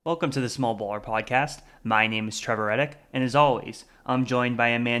Welcome to the Small Baller Podcast. My name is Trevor Reddick, and as always, I'm joined by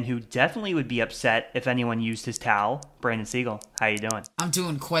a man who definitely would be upset if anyone used his towel, Brandon Siegel. How you doing? I'm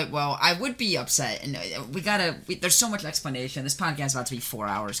doing quite well. I would be upset, and there's so much explanation. This podcast is about to be 4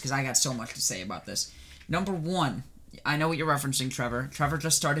 hours because I got so much to say about this. Number one, I know what you're referencing, Trevor. Trevor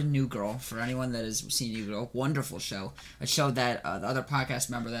just started New Girl. For anyone that has seen New Girl, wonderful show. A show that the other podcast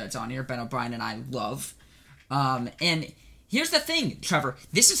member that's on here, Ben O'Brien, and I love. And here's the thing, Trevor.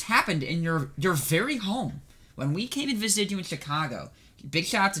 This has happened in your very home. When we came and visited you in Chicago, big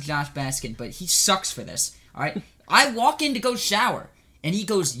shout out to Josh Baskin, but he sucks for this. All right, I walk in to go shower, and he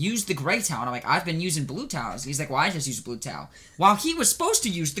goes, "Use the gray towel." And I'm like, "I've been using blue towels." He's like, "Well, I just use blue towel," while he was supposed to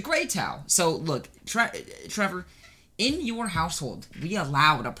use the gray towel. So look, Trevor, in your household, we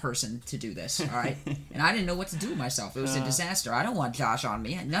allowed a person to do this. All right, and I didn't know what to do with myself. It was a disaster. I don't want Josh on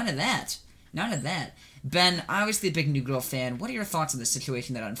me. None of that. None of that. Ben, obviously a big New Girl fan. What are your thoughts on the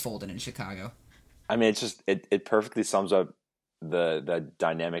situation that unfolded in Chicago? I mean, it perfectly sums up the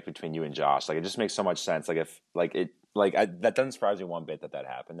dynamic between you and Josh. Like, it just makes so much sense. That doesn't surprise me one bit that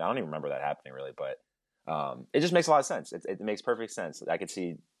happened. I don't even remember that happening really, but it just makes a lot of sense. It makes perfect sense. I could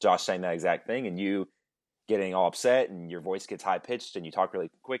see Josh saying that exact thing, and you getting all upset, and your voice gets high pitched, and you talk really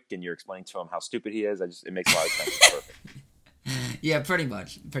quick, and you're explaining to him how stupid he is. It makes a lot of sense. It's perfect. Yeah, pretty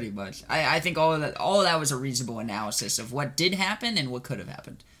much. I think all of that was a reasonable analysis of what did happen and what could have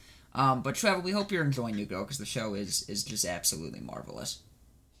happened. But Trevor, we hope you're enjoying New Girl because the show is just absolutely marvelous.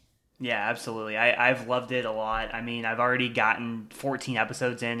 Yeah, absolutely. I've loved it a lot. I mean, I've already gotten 14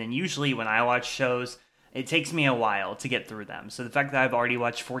 episodes in, and usually when I watch shows, it takes me a while to get through them. So the fact that I've already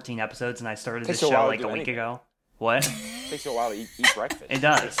watched 14 episodes and I started this show like a week ago. What? It takes you a while to eat breakfast. It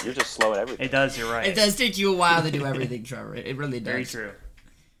does. You're just slow at everything. It does, you're right. It does take you a while to do everything, Trevor. It really does. Very true.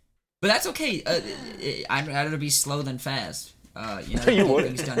 But that's okay. I'd rather be slow than fast. You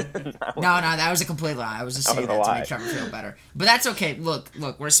wouldn't. No, that was a complete lie. I was just saying that to make Trevor feel better. But that's okay. Look,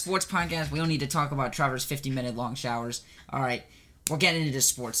 we're a sports podcast. We don't need to talk about Trevor's 50-minute long showers. All right, we're getting into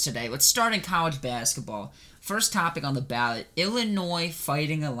sports today. Let's start in college basketball. First topic on the ballot, Illinois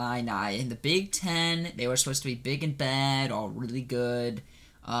Fighting Illini. In the Big Ten, they were supposed to be big and bad, all really good.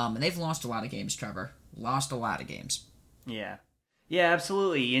 And they've lost a lot of games, Trevor. Lost a lot of games. Yeah. Yeah,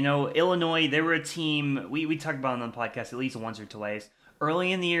 absolutely. You know, Illinois, they were a team, we talked about them on the podcast at least once or twice.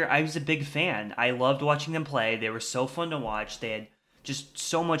 Early in the year, I was a big fan. I loved watching them play. They were so fun to watch. They had just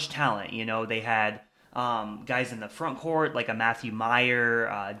so much talent. You know, they had guys in the front court like a Matthew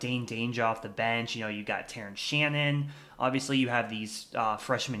Meyer, Dane Danger off the bench. You know, you got Terrence Shannon. Obviously, you have these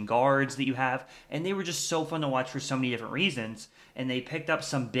freshman guards that you have. And they were just so fun to watch for so many different reasons. And they picked up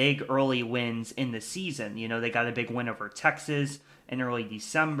some big early wins in the season. You know, they got a big win over Texas in early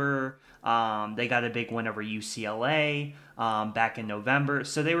December. They got a big win over UCLA back in November.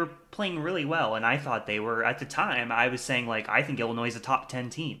 So they were playing really well. And I thought they were, at the time, I was saying, like, I think Illinois is a top 10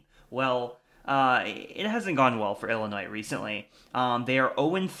 team. Well, it hasn't gone well for Illinois recently. They are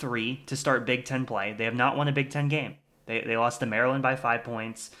 0-3 to start Big Ten play. They have not won a Big Ten game. They lost to Maryland by 5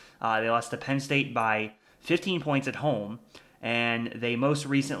 points. They lost to Penn State by 15 points at home. And they most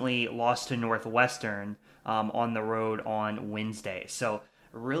recently lost to Northwestern on the road on Wednesday. So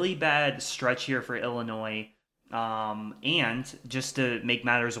really bad stretch here for Illinois. And just to make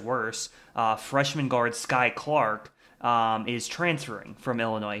matters worse, freshman guard Sky Clark is transferring from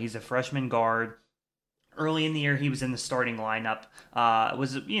Illinois. He's a freshman guard. Early in the year, he was in the starting lineup.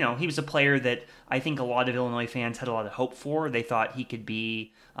 He was a player that I think a lot of Illinois fans had a lot of hope for. They thought he could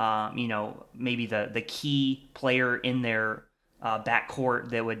be, maybe the key player in their backcourt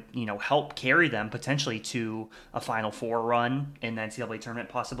that would, help carry them potentially to a Final Four run in the NCAA tournament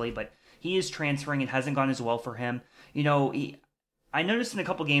possibly. But he is transferring. It hasn't gone as well for him. I noticed in a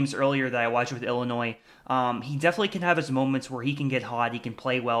couple games earlier that I watched with Illinois, he definitely can have his moments where he can get hot, he can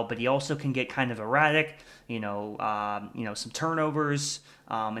play well, but he also can get kind of erratic, some turnovers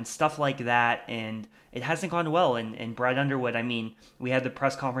and stuff like that, and it hasn't gone well. And Brad Underwood, I mean, we had the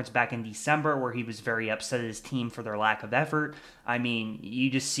press conference back in December where he was very upset at his team for their lack of effort. I mean,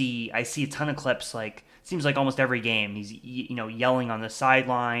 I see a ton of clips, like, it seems like almost every game, he's, yelling on the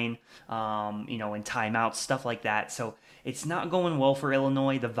sideline, in timeouts, stuff like that. So it's not going well for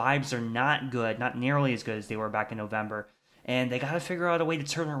Illinois. The vibes are not good, not nearly as good as they were back in November. And they got to figure out a way to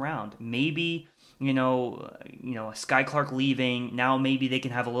turn it around. Maybe, Sky Clark leaving, now maybe they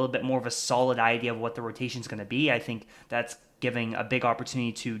can have a little bit more of a solid idea of what the rotation is going to be. I think that's giving a big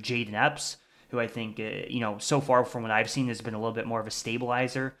opportunity to Jaden Epps, who I think, so far from what I've seen has been a little bit more of a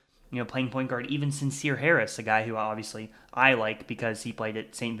stabilizer. Playing point guard, even Sincere Harris, a guy who obviously I like because he played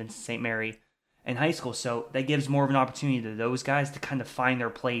at St. Vincent St. Mary in high school. So that gives more of an opportunity to those guys to kind of find their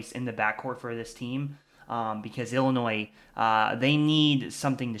place in the backcourt for this team. Because Illinois, they need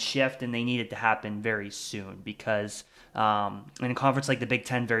something to shift, and they need it to happen very soon. Because in a conference like the Big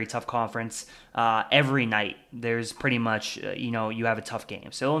Ten, very tough conference, every night there's pretty much, you have a tough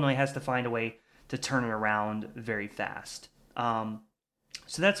game. So Illinois has to find a way to turn it around very fast.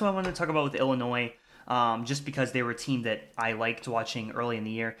 So that's what I wanted to talk about with Illinois. Just because they were a team that I liked watching early in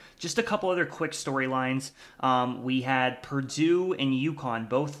the year. Just a couple other quick storylines. We had Purdue and UConn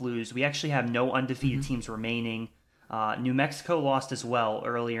both lose. We actually have no undefeated teams remaining. New Mexico lost as well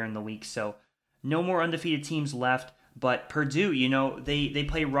earlier in the week, so no more undefeated teams left. But Purdue, they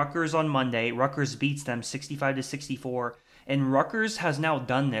play Rutgers on Monday. Rutgers beats them 65-64, and Rutgers has now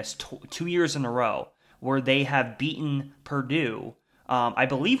done this 2 years in a row where they have beaten Purdue. I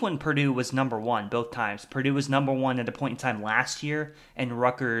believe when Purdue was number one both times. Purdue was number one at a point in time last year, and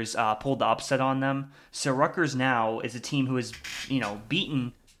Rutgers pulled the upset on them. So Rutgers now is a team who has,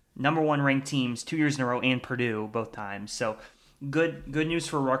 beaten number one ranked teams 2 years in a row, and Purdue both times. So good news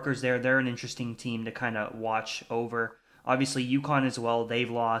for Rutgers there. They're an interesting team to kind of watch over. Obviously, UConn as well.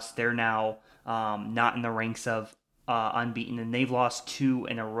 They've lost. They're now not in the ranks of unbeaten, and they've lost 2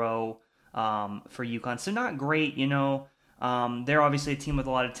 in a row for UConn. So not great, They're obviously a team with a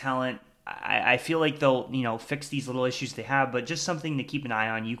lot of talent. I feel like they'll, fix these little issues they have, but just something to keep an eye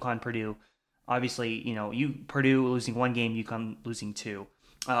on. UConn, Purdue. Obviously, Purdue losing 1 game, UConn losing 2.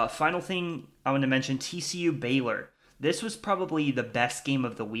 Final thing I want to mention, TCU Baylor. This was probably the best game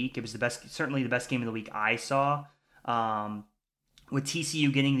of the week. It was certainly the best game of the week I saw. With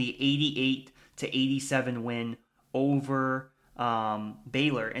TCU getting the 88-87 win over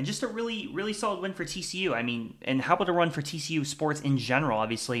Baylor, and just a really, really solid win for TCU. I mean, and how about a run for TCU sports in general?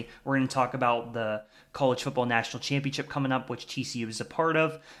 Obviously, we're going to talk about the College Football National Championship coming up, which TCU is a part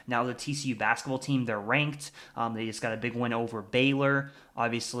of. Now the TCU basketball team, they're ranked. They just got a big win over Baylor.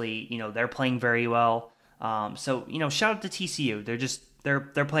 Obviously, they're playing very well. So shout out to TCU.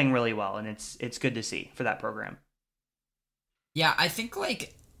 They're playing really well, and it's good to see for that program. Yeah, I think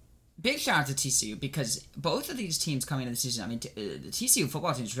big shout out to TCU, because both of these teams coming into the season, the TCU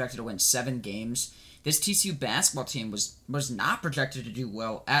football team is projected to win 7 games. This TCU basketball team was not projected to do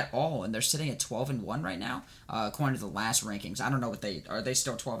well at all, and they're sitting at 12-1 right now, according to the last rankings. I don't know are they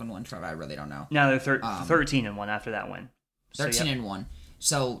still 12-1, Trevor? I really don't know. No, they're 13-1 after that win. 13-1.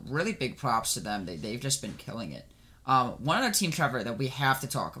 So really big props to them. They've just been killing it. One other team, Trevor, that we have to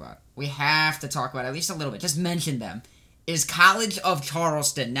talk about. We have to talk about at least a little bit. Just mention them. Is College of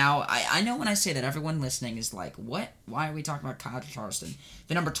Charleston. Now, I know when I say that, everyone listening is like, what? Why are we talking about College of Charleston?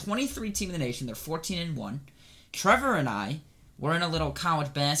 The number 23 team in the nation. They're 14-1. Trevor and I were in a little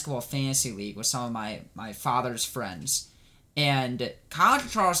college basketball fantasy league with some of my father's friends. And College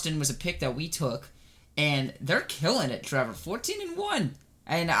of Charleston was a pick that we took, and they're killing it, Trevor. 14-1.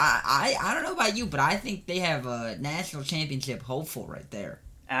 And I don't know about you, but I think they have a national championship hopeful right there.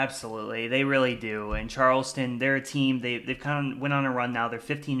 Absolutely, they really do. And Charleston, they're a team. They've kind of went on a run now. They're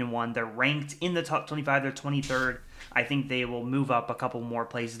 15-1. They're ranked in the top 25. They're 23rd. I think they will move up a couple more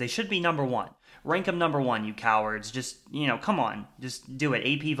places. They should be number 1. Rank them number 1, you cowards. Just come on, just do it.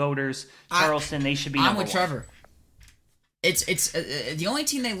 AP voters, Charleston, they should be number 1. I'm with Trevor. It's the only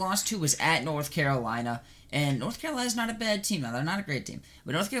team they lost to was at North Carolina. And North Carolina's not a bad team. Now, they're not a great team.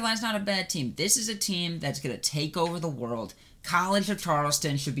 But North Carolina's not a bad team. This is a team that's going to take over the world. College of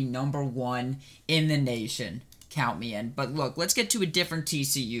Charleston should be number 1 in the nation. Count me in. But look, let's get to a different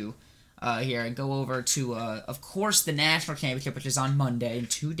TCU here and go over to, of course, the national championship, which is on Monday in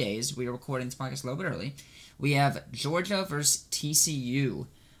 2 days. We are recording this podcast a little bit early. We have Georgia versus TCU.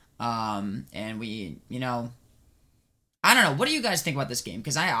 And we, I don't know. What do you guys think about this game?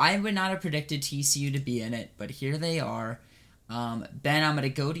 Because I would not have predicted TCU to be in it, but here they are. Ben, I'm going to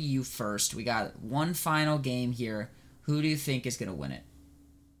go to you first. We got one final game here. Who do you think is going to win it?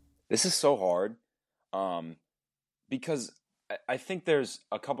 This is so hard because I think there's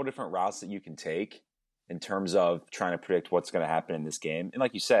a couple different routes that you can take in terms of trying to predict what's going to happen in this game. And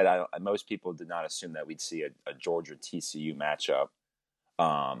like you said, most people did not assume that we'd see a Georgia-TCU matchup.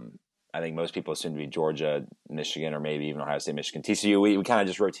 I think most people assumed to be Georgia, Michigan, or maybe even Ohio State, Michigan. TCU, we kind of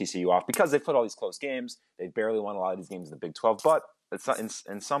just wrote TCU off because they played all these close games. They barely won a lot of these games in the Big 12, but it's not,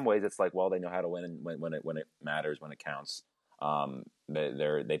 in some ways it's like, well, they know how to win when it matters, when it counts.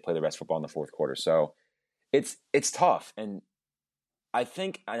 They play the best football in the fourth quarter. So it's tough. And I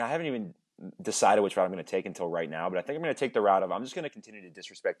think, and I haven't even decided which route I'm going to take until right now, but I think I'm going to take the route of I'm just going to continue to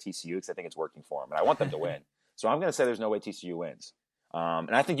disrespect TCU because I think it's working for them, and I want them to win. So I'm going to say there's no way TCU wins.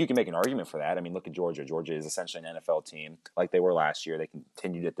 And I think you can make an argument for that. I mean, look at Georgia. Georgia is essentially an NFL team like they were last year. They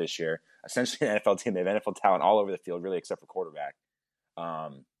continued it this year. Essentially an NFL team. They have NFL talent all over the field, really, except for quarterback.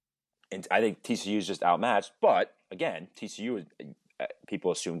 And I think TCU is just outmatched. But, again, TCU,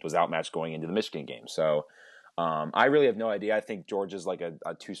 people assumed, was outmatched going into the Michigan game. So I really have no idea. I think Georgia's like a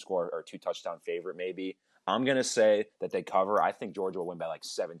 2-score or 2-touchdown favorite maybe. I'm going to say that they cover. I think Georgia will win by like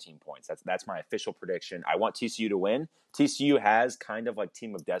 17 points. That's my official prediction. I want TCU to win. TCU has kind of like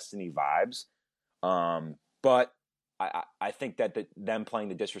Team of Destiny vibes. But I think that them playing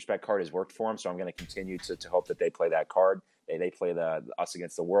the disrespect card has worked for them, so I'm going to continue to hope that they play that card. They play the us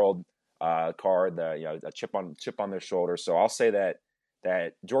against the world card, a chip on their shoulder. So I'll say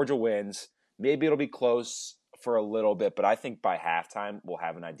that Georgia wins. Maybe it'll be close for a little bit, but I think by halftime we'll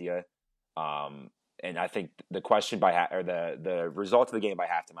have an idea. And I think the question the result of the game by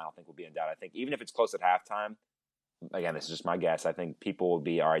halftime, I don't think will be in doubt. I think even if it's close at halftime, again, this is just my guess, I think people will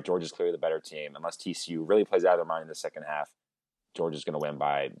be, all right, Georgia's clearly the better team. Unless TCU really plays out of their mind in the second half, Georgia's going to win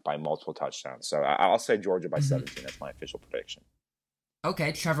by multiple touchdowns. So I'll say Georgia by 17. That's my official prediction.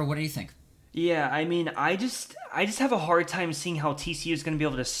 Okay, Trevor, what do you think? Yeah, I mean, I just have a hard time seeing how TCU is going to be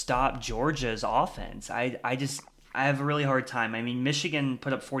able to stop Georgia's offense. I have a really hard time. I mean, Michigan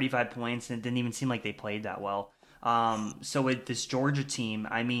put up 45 points and it didn't even seem like they played that well. So with this Georgia team,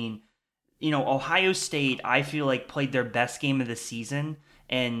 I mean, Ohio State, I feel like played their best game of the season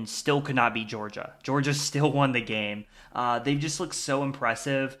and still could not beat Georgia. Georgia still won the game. They've just looked so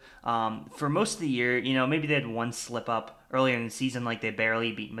impressive. For most of the year, maybe they had one slip up earlier in the season, like they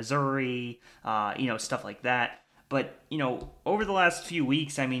barely beat Missouri, stuff like that. But, over the last few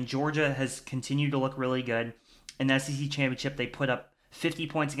weeks, I mean, Georgia has continued to look really good. In the SEC Championship, they put up 50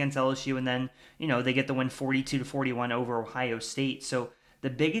 points against LSU, and then, they get the win 42-41 over Ohio State. So the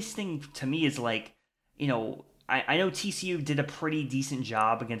biggest thing to me is like, I know TCU did a pretty decent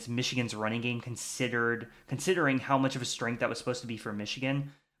job against Michigan's running game considering how much of a strength that was supposed to be for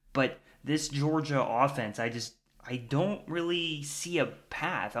Michigan. But this Georgia offense, I don't really see a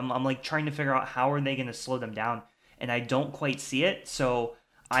path. I'm like trying to figure out how are they going to slow them down, and I don't quite see it. So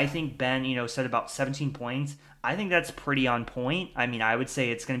I think Ben, said about 17 points. I think that's pretty on point. I mean, I would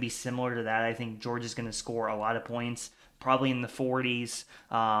say it's going to be similar to that. I think Georgia's going to score a lot of points, probably in the 40s.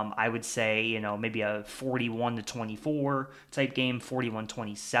 I would say, maybe a 41-24 type game,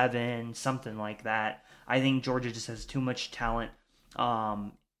 41-27, something like that. I think Georgia just has too much talent,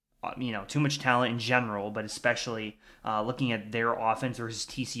 too much talent in general, but especially looking at their offense versus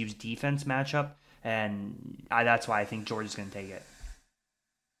TCU's defense matchup. And that's why I think Georgia's going to take it.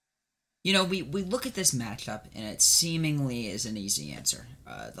 We look at this matchup, and it seemingly is an easy answer.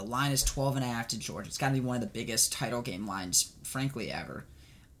 The line is 12.5 to Georgia. It's got to be one of the biggest title game lines, frankly, ever.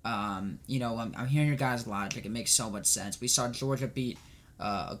 I'm hearing your guys' logic. It makes so much sense. We saw Georgia beat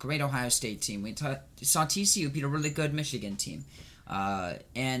a great Ohio State team. We saw TCU beat a really good Michigan team.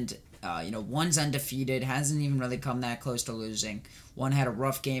 One's undefeated, hasn't even really come that close to losing. One had a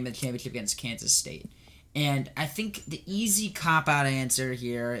rough game in the championship against Kansas State. And I think the easy cop-out answer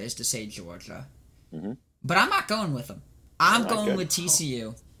here is to say Georgia. Mm-hmm. But I'm not going with them. I'm going with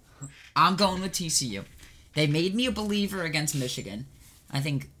TCU. I'm going with TCU. They made me a believer against Michigan. I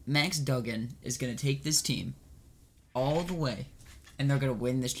think Max Duggan is going to take this team all the way, and they're going to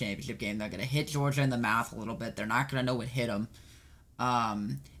win this championship game. They're going to hit Georgia in the mouth a little bit. They're not going to know what hit them.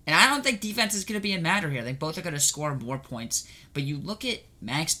 And I don't think defense is going to be a matter here. They both are going to score more points. But you look at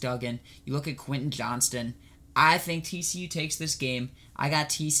Max Duggan, you look at Quentin Johnston. I think TCU takes this game. I got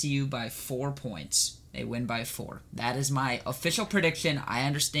TCU by 4 points. They win by 4. That is my official prediction. I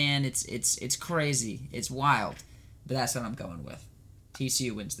understand it's crazy. It's wild. But that's what I'm going with.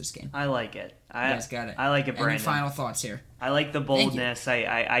 TCU wins this game. I like it. You guys got it. I like it, Brandon. Any final thoughts here? I like the boldness.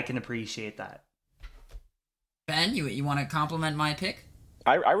 I can appreciate that. Ben, you want to compliment my pick?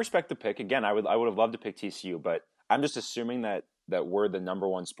 I respect the pick. Again, I would have loved to pick TCU, but I'm just assuming that we're the number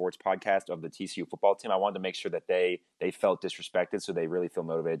one sports podcast of the TCU football team. I wanted to make sure that they felt disrespected, so they really feel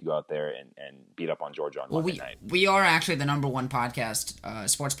motivated to go out there and beat up on Georgia on Monday night. We are actually the number one podcast,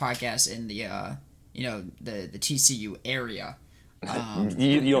 sports podcast in the the TCU area.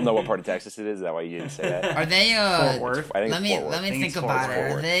 You don't know what part of Texas it is? Is that why you didn't say that? Are they Fort Worth? Let me think about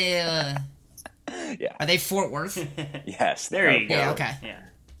it. Are they yeah. Are they Fort Worth? Yes. There you go. Yeah, okay. Yeah.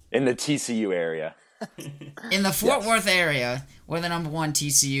 In the TCU area. In the Fort Worth area, we're the number one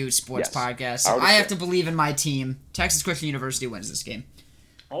TCU sports podcast. So I have to believe in my team. Texas Christian University wins this game.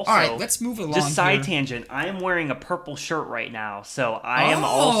 Also, all right, let's move along. Just side tangent. I am wearing a purple shirt right now, so I am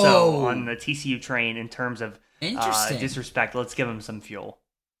also on the TCU train in terms of disrespect. Let's give them some fuel.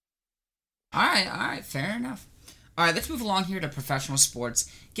 All right, fair enough. All right, let's move along here to professional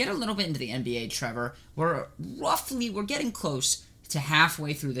sports. Get a little bit into the NBA, Trevor. We're getting close to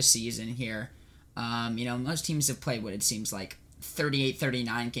halfway through the season here. Most teams have played what it seems like 38,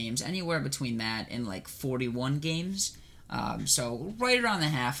 39 games, anywhere between that and like 41 games. So right around the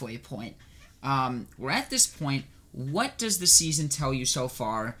halfway point. We're at this point. What does the season tell you so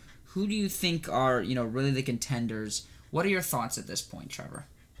far? Who do you think are, really the contenders? What are your thoughts at this point, Trevor?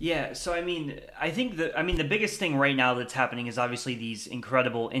 Yeah, so I think the biggest thing right now that's happening is obviously these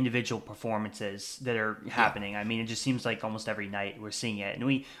incredible individual performances that are happening. I mean, it just seems like almost every night we're seeing it. And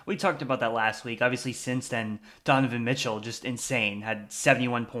we talked about that last week. Obviously, since then, Donovan Mitchell, just insane, had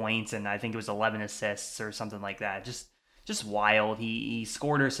 71 points and I think it was 11 assists or something like that. Just wild. He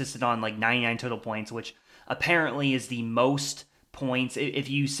scored or assisted on like 99 total points, which apparently is the most points. If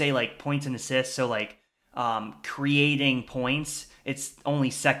you say like points and assists, so like creating points, it's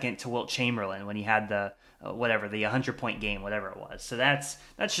only second to Wilt Chamberlain when he had the 100-point game, whatever it was. So that's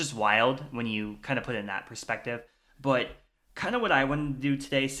just wild when you kind of put it in that perspective. But kind of what I wanted to do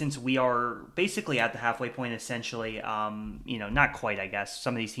today, since we are basically at the halfway point, essentially, not quite, I guess.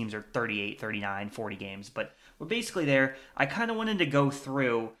 Some of these teams are 38, 39, 40 games, but we're basically there. I kind of wanted to go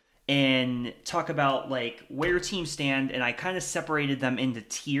through and talk about like where teams stand, and I kind of separated them into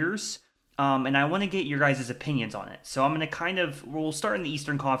tiers. And I want to get your guys' opinions on it. So I'm going to we'll start in the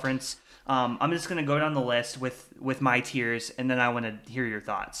Eastern Conference. I'm just going to go down the list with my tiers, and then I want to hear your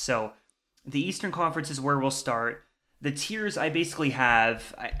thoughts. So the Eastern Conference is where we'll start. The tiers I basically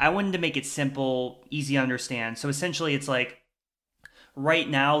have, I wanted to make it simple, easy to understand. So essentially it's like, right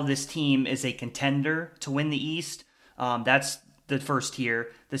now this team is a contender to win the East. That's the first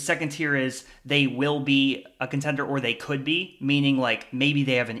tier. The second tier is they will be a contender or they could be, meaning like maybe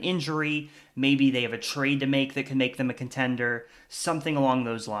they have an injury, maybe they have a trade to make that can make them a contender, something along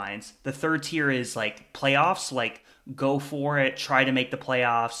those lines. The third tier is like playoffs, like go for it, try to make the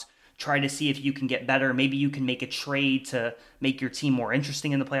playoffs, try to see if you can get better. Maybe you can make a trade to make your team more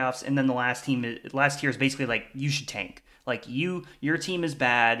interesting in the playoffs. And then the last tier is basically like you should tank. Like your team is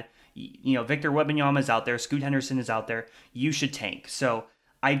bad. Victor Wembanyama is out there. Scoot Henderson is out there. You should tank. So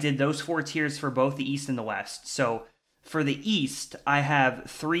I did those 4 tiers for both the East and the West. So for the East, I have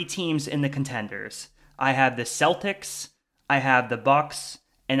 3 teams in the contenders. I have the Celtics, I have the Bucks,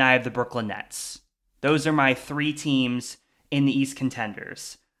 and I have the Brooklyn Nets. Those are my 3 teams in the East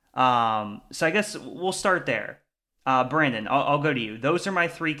contenders. So I guess we'll start there. Brandon, I'll go to you. Those are my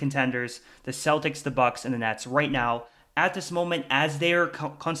 3 contenders, the Celtics, the Bucks, and the Nets. Right now, at this moment, as they are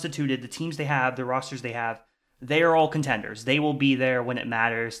constituted, the teams they have, the rosters they have, they are all contenders. They will be there when it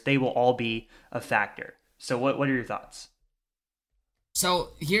matters. They will all be a factor. So what are your thoughts? So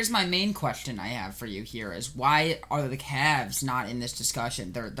here's my main question I have for you here is why are the Cavs not in this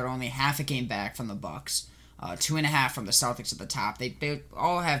discussion? They're only half a game back from the Bucks, 2.5 from the Celtics at the top. They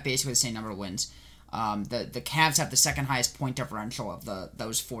all have basically the same number of wins. The Cavs have the second highest point differential of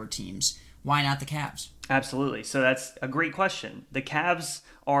those 4 teams. Why not the Cavs? Absolutely. So that's a great question. The Cavs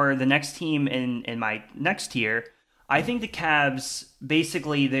are the next team in my next tier. I think the Cavs,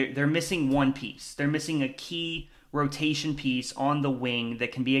 basically, they're missing one piece. They're missing a key rotation piece on the wing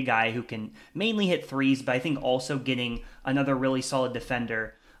that can be a guy who can mainly hit threes, but I think also getting another really solid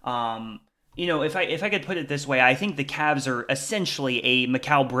defender. If I could put it this way, I think the Cavs are essentially a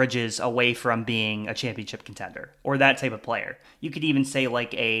Mikal Bridges away from being a championship contender or that type of player. You could even say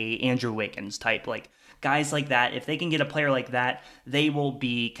like a Andrew Wiggins type, like guys like that. If they can get a player like that, they will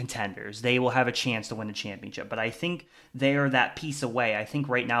be contenders. They will have a chance to win a championship. But I think they are that piece away. I think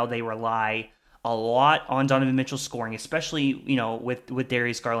right now they rely a lot on Donovan Mitchell scoring, especially with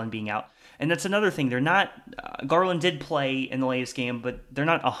Darius Garland being out. And that's another thing. They're not. Garland did play in the latest game, but they're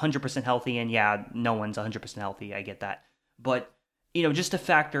not 100% healthy. And yeah, no one's 100% healthy. I get that. But just a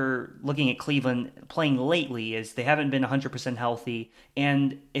factor looking at Cleveland playing lately is they haven't been 100% healthy,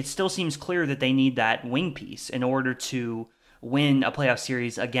 and it still seems clear that they need that wing piece in order to win a playoff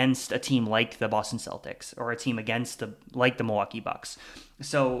series against a team like the Boston Celtics or a team against the Milwaukee Bucks.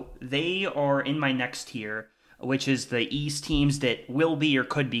 So they are in my next tier, which is the East teams that will be or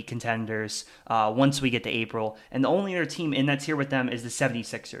could be contenders once we get to April. And the only other team in that tier with them is the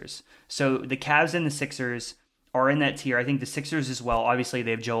 76ers. So the Cavs and the Sixers are in that tier. I think the Sixers as well. Obviously,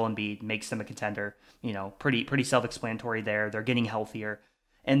 they have Joel Embiid, makes them a contender. Pretty self-explanatory there. They're getting healthier.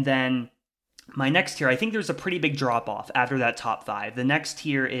 And then my next tier, I think there's a pretty big drop-off after that top 5. The next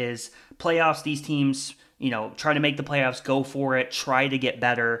tier is playoffs. These teams, try to make the playoffs, go for it, try to get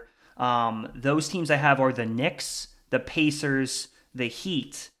better. Those teams I have are the Knicks, the Pacers, the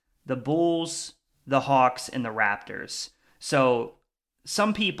Heat, the Bulls, the Hawks, and the Raptors. So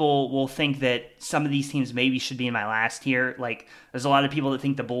some people will think that some of these teams maybe should be in my last tier. Like, there's a lot of people that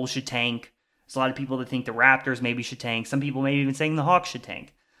think the Bulls should tank. There's a lot of people that think the Raptors maybe should tank. Some people maybe even saying the Hawks should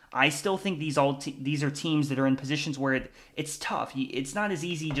tank. I still think these are teams that are in positions where it's tough. It's not as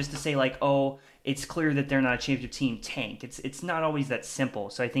easy just to say like, oh, it's clear that they're not a championship team, tank. It's not always that simple.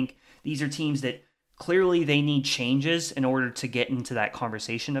 So I think these are teams that clearly they need changes in order to get into that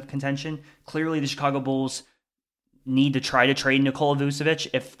conversation of contention. Clearly the Chicago Bulls need to try to trade Nikola Vucevic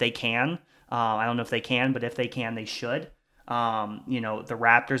if they can. I don't know if they can, but if they can, they should. The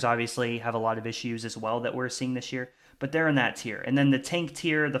Raptors obviously have a lot of issues as well that we're seeing this year, but they're in that tier. And then the tank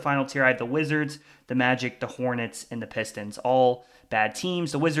tier, the final tier, I have the Wizards, the Magic, the Hornets, and the Pistons. All bad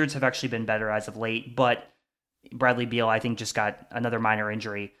teams. The Wizards have actually been better as of late, but Bradley Beal, I think, just got another minor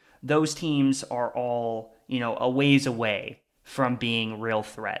injury. Those teams are all, a ways away from being real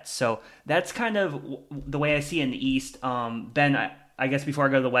threats. So that's kind of the way I see it in the East. Ben, I guess before I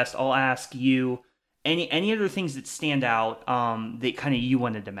go to the West, I'll ask you any other things that stand out that kind of you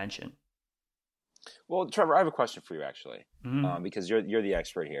wanted to mention. Well, Trevor, I have a question for you actually, because you're the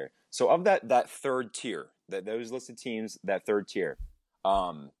expert here. So of that third tier, those listed teams, that third tier,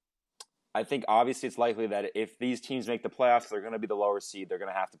 I think obviously it's likely that if these teams make the playoffs, they're going to be the lower seed. They're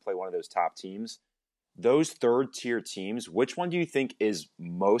going to have to play one of those top teams. Those third tier teams, which one do you think is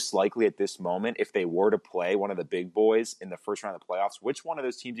most likely at this moment if they were to play one of the big boys in the first round of the playoffs? Which one of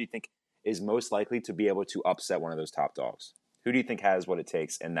those teams do you think is most likely to be able to upset one of those top dogs? Who do you think has what it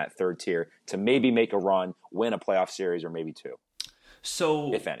takes in that third tier to maybe make a run, win a playoff series, or maybe two?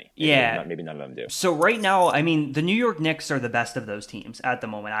 So, if any. Maybe none of them do. So right now, I mean, the New York Knicks are the best of those teams at the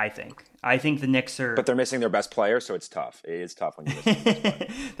moment, I think. I think the Knicks are... But they're missing their best player, so it's tough. It is tough when you miss their best player.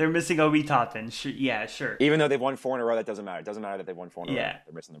 They're missing Obi Toppin. Yeah, sure. Even though they've won 4 in a row, that doesn't matter. It doesn't matter that they've won 4 in a row.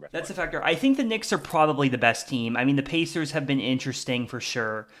 They're missing their best That's player. a factor. I think the Knicks are probably the best team. I mean, the Pacers have been interesting for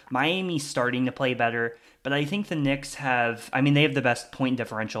sure. Miami's starting to play better. But I think the Knicks they have the best point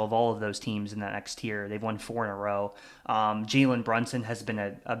differential of all of those teams in that next tier. They've won 4 in a row. Jalen Brunson has been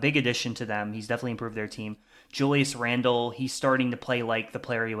a big addition to them. He's definitely improved their team. Julius Randle, he's starting to play like the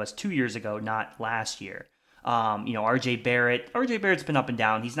player he was 2 years ago, not last year. RJ Barrett's been up and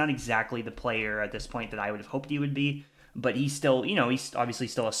down. He's not exactly the player at this point that I would have hoped he would be. But he's still, he's obviously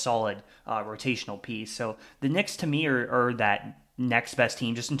still a solid rotational piece. So the Knicks to me are that next best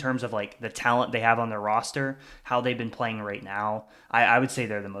team just in terms of like the talent they have on their roster, how they've been playing right now. I would say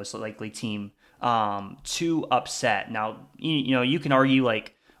they're the most likely team to upset. Now, you can argue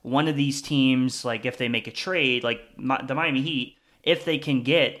like one of these teams, like if they make a trade, like the Miami Heat, if they can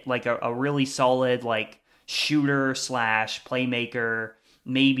get like a really solid like shooter / playmaker,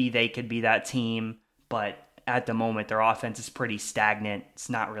 maybe they could be that team. But at the moment, their offense is pretty stagnant. It's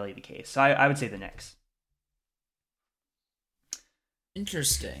not really the case. So I would say the Knicks.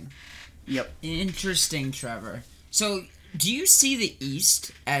 Interesting. Yep. Interesting, Trevor. So, do you see the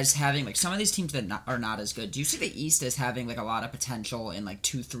East as having, like, some of these teams that are not as good, do you see the East as having, like, a lot of potential in, like,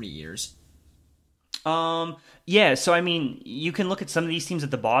 2-3 years? Yeah, so, I mean, you can look at some of these teams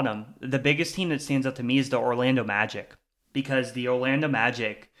at the bottom. The biggest team that stands out to me is the Orlando Magic. Because the Orlando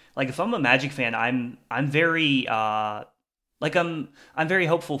Magic, like, if I'm a Magic fan, I'm very, I'm very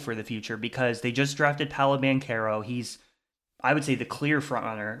hopeful for the future because they just drafted Paolo Banchero. He's, I would say, the clear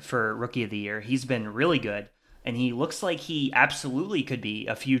frontrunner for Rookie of the Year. He's been really good, and he looks like he absolutely could be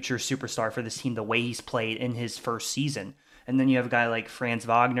a future superstar for this team the way he's played in his first season. And then you have a guy like Franz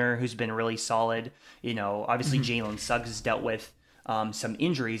Wagner, who's been really solid. Obviously Jalen Suggs has dealt with some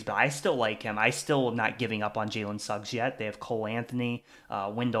injuries, but I still like him. I still am not giving up on Jalen Suggs yet. They have Cole Anthony,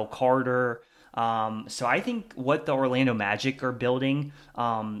 Wendell Carter. So I think what the Orlando Magic are building,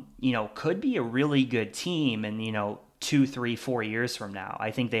 could be a really good team. And, 2, 3, 4 years from now, I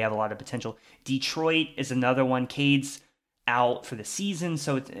think they have a lot of potential. Detroit is another one. Cade's out for the season,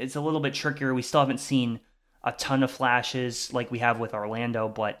 so it's a little bit trickier. We still haven't seen a ton of flashes like we have with Orlando,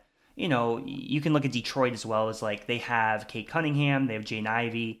 but you can look at Detroit as well as like they have Cade Cunningham, they have Jaden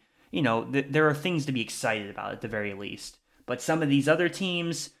Ivey. There are things to be excited about at the very least. But some of these other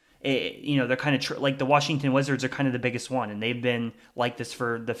teams, they're kind of like the Washington Wizards are kind of the biggest one, and they've been like this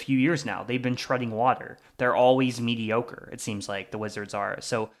for the few years now. They've been treading water. They're always mediocre, it seems like the Wizards are.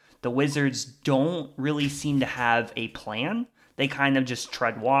 So the Wizards don't really seem to have a plan. They kind of just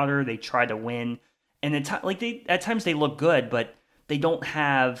tread water. They try to win, and at times they look good, but they don't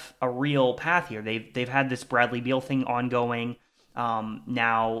have a real path here. They've had this Bradley Beal thing ongoing.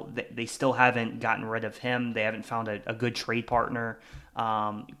 Now they still haven't gotten rid of him. They haven't found a good trade partner.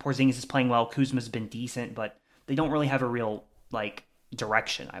 Porzingis is playing well. Kuzma's been decent, but they don't really have a real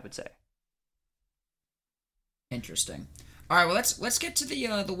direction, I would say. Interesting. All right, well let's get to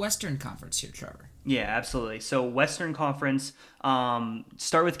the Western Conference here, Trevor. Yeah, absolutely. So Western Conference,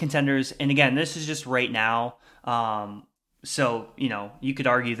 start with contenders, and again, this is just right now. So you could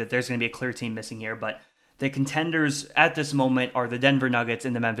argue that there's going to be a clear team missing here, but the contenders at this moment are the Denver Nuggets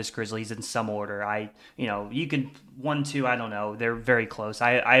and the Memphis Grizzlies in some order. You could 1, 2, I don't know. They're very close.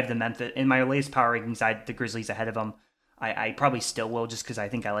 I have the Memphis in my latest power rankings. I had the Grizzlies ahead of them. I probably still will just because I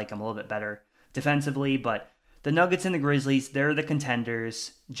think I like them a little bit better defensively, but. The Nuggets and the Grizzlies, they're the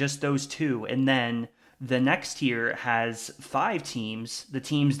contenders, just those two. And then the next tier has 5 teams, the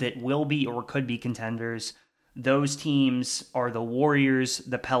teams that will be or could be contenders. Those teams are the Warriors,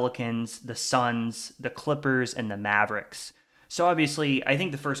 the Pelicans, the Suns, the Clippers, and the Mavericks. So obviously, I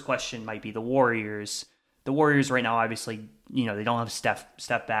think the first question might be the Warriors. The Warriors right now, obviously, they don't have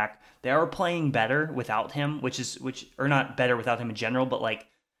Steph back. They are playing better without him, or not better without him in general, but like,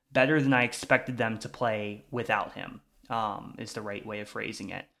 better than I expected them to play without him, is the right way of phrasing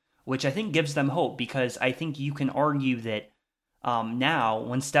it, which I think gives them hope because I think you can argue that now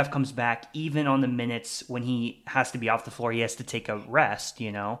when Steph comes back, even on the minutes when he has to be off the floor, he has to take a rest,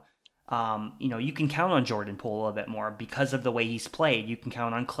 you can count on Jordan Poole a little bit more because of the way he's played. You can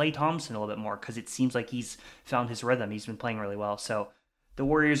count on Klay Thompson a little bit more because it seems like he's found his rhythm. He's been playing really well. So the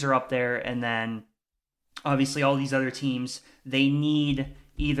Warriors are up there, and then obviously all these other teams, they need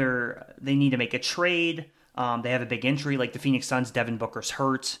to make a trade. They have a big injury, like the Phoenix Suns. Devin Booker's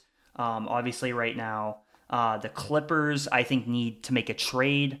hurt. Obviously, right now, the Clippers, I think, need to make a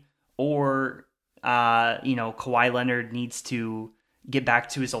trade, or Kawhi Leonard needs to get back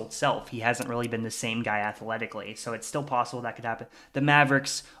to his old self. He hasn't really been the same guy athletically, so it's still possible that could happen. The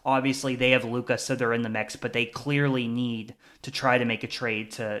Mavericks, obviously, they have Luka, so they're in the mix, but they clearly need to try to make a trade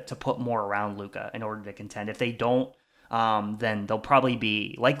to put more around Luka in order to contend. If they don't, then they'll probably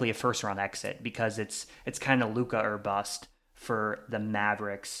be likely a first-round exit because it's kind of Luka or bust for the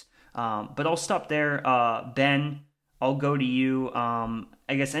Mavericks. But I'll stop there. Ben, I'll go to you.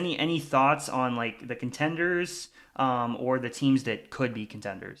 I guess any thoughts on like the contenders or the teams that could be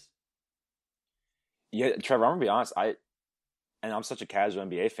contenders? Yeah, Trevor, I'm gonna be honest. I'm such a casual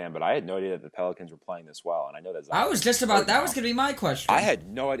NBA fan, but I had no idea that the Pelicans were playing this well, and I know that Zion. I was just about that was gonna be my question. I had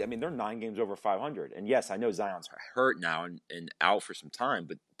no idea. I mean, they're 9 games over 500, and yes, I know Zion's hurt now and out for some time,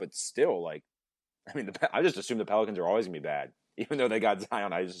 but still, like, I mean, I just assume the Pelicans are always gonna be bad, even though they got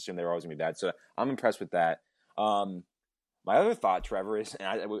Zion. I just assume they were always gonna be bad. So I'm impressed with that. My other thought, Trevor, is,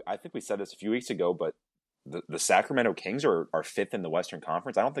 and I think we said this a few weeks ago, but the Sacramento Kings are 5th in the Western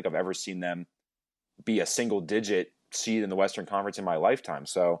Conference. I don't think I've ever seen them be a single-digit seed in the Western Conference in my lifetime.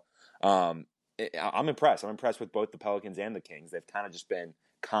 So I'm impressed. I'm impressed with both the Pelicans and the Kings. They've kind of just been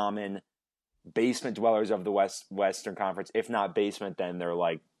common basement dwellers of the Western Conference. If not basement, then they're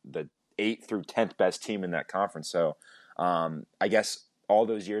like the 8th through 10th best team in that conference. So I guess all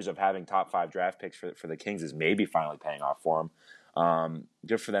those years of having top 5 draft picks for the Kings is maybe finally paying off for them.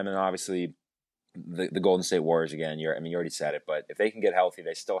 Good for them. And obviously the Golden State Warriors again. You already said it, but if they can get healthy,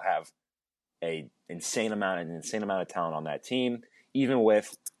 they still have an insane amount of talent on that team. Even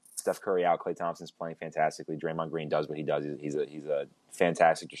with Steph Curry out, Klay Thompson's playing fantastically. Draymond Green does what he does. He's a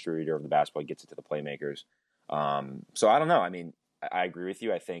fantastic distributor of the basketball. He gets it to the playmakers. So I don't know. I mean, I agree with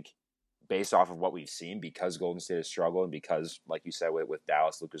you. I think based off of what we've seen, because Golden State has struggled, and because, like you said, with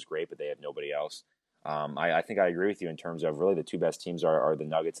Dallas, Luka's great, but they have nobody else. I think I agree with you in terms of really the 2 best teams are the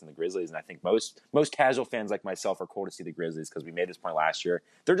Nuggets and the Grizzlies, and I think most casual fans like myself are cool to see the Grizzlies because we made this point last year.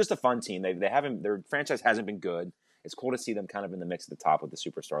 They're just a fun team. Their franchise hasn't been good. It's cool to see them kind of in the mix at the top with a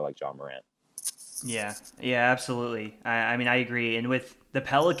superstar like John Morant. Yeah, absolutely. I mean, I agree. And with the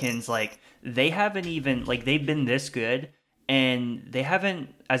Pelicans, like they haven't even they've been this good, and they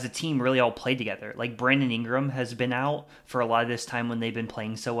haven't, as a team, really all played together. Like Brandon Ingram has been out for a lot of this time when they've been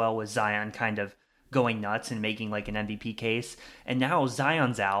playing so well, with Zion kind of going nuts and making like an MVP case. And now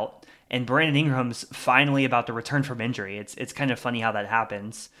Zion's out and Brandon Ingram's finally about to return from injury. It's kind of funny how that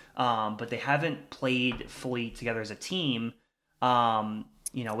happens. But they haven't played fully together as a team,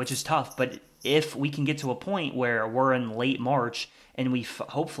 which is tough. But if we can get to a point where we're in late March and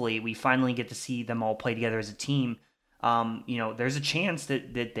hopefully we finally get to see them all play together as a team, there's a chance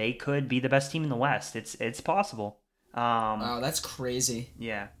that they could be the best team in the West. It's possible. Wow, that's crazy.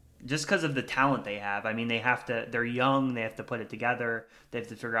 Yeah. Just because of the talent they have. I mean, they're young, they have to put it together, they have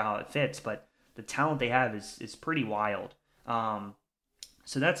to figure out how it fits, but the talent they have is pretty wild.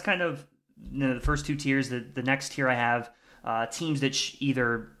 So that's kind of the first 2 tiers. The next tier I have teams that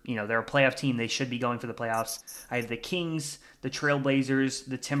either, they're a playoff team, they should be going for the playoffs. I have the Kings, the Trailblazers,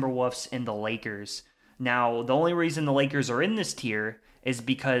 the Timberwolves, and the Lakers. Now, the only reason the Lakers are in this tier is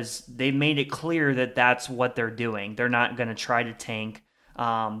because they made it clear that that's what they're doing. They're not going to try to tank.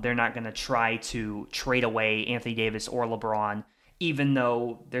 They're not going to try to trade away Anthony Davis or LeBron, even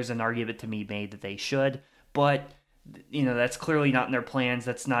though there's an argument to be made that they should. But, that's clearly not in their plans.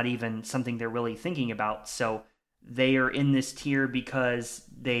 That's not even something they're really thinking about. So they are in this tier because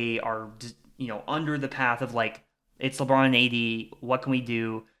they are, under the path of like, it's LeBron and AD. What can we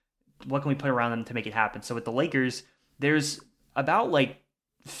do? What can we put around them to make it happen? So with the Lakers, there's about like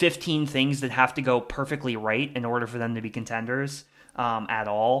 15 things that have to go perfectly right in order for them to be contenders at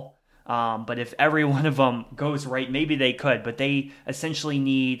all. But if every one of them goes right, maybe they could. But they essentially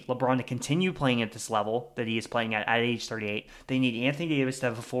need LeBron to continue playing at this level that he is playing at age 38. They need Anthony Davis to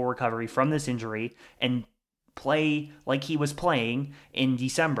have a full recovery from this injury and play like he was playing in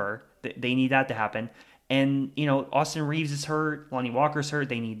December. They need that to happen. And, Austin Reeves is hurt. Lonnie Walker's hurt.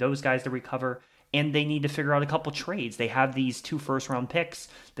 They need those guys to recover. And they need to figure out a couple trades. They have these 2 first-round picks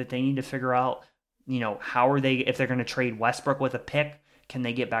that they need to figure out, how are they, if they're going to trade Westbrook with a pick, can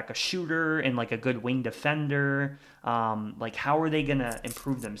they get back a shooter and like a good wing defender? Like, how are they going to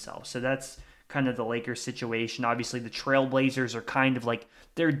improve themselves? So that's kind of the Lakers situation. Obviously, the Trailblazers are kind of like,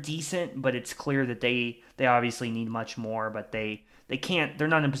 they're decent, but it's clear that they obviously need much more, but they can't, they're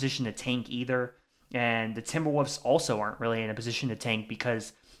not in a position to tank either. And the Timberwolves also aren't really in a position to tank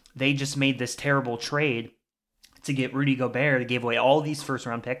because they just made this terrible trade to get Rudy Gobert. They gave away all these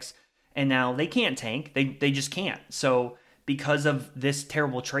first-round picks, and now they can't tank. They just can't. So because of this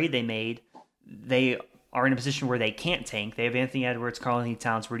terrible trade they made, they are in a position where they can't tank. They have Anthony Edwards, Karl-Anthony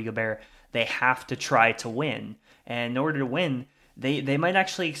Towns, Rudy Gobert. They have to try to win. And in order to win, they might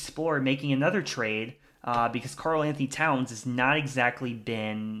actually explore making another trade because Karl-Anthony Towns has not exactly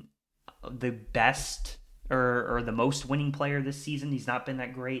been the best or the most winning player this season. He's not been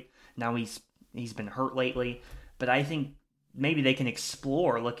that great. Now he's been hurt lately, but I think maybe they can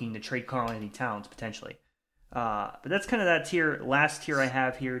explore looking to trade Karl-Anthony Towns potentially. But that's kind of that tier. Last tier I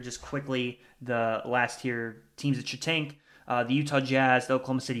have here, just quickly, the last tier teams that should tank: the Utah Jazz, the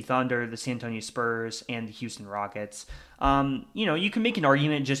Oklahoma City Thunder, the San Antonio Spurs, and the Houston Rockets. You can make an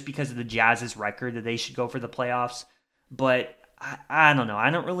argument just because of the Jazz's record that they should go for the playoffs, but I don't know. I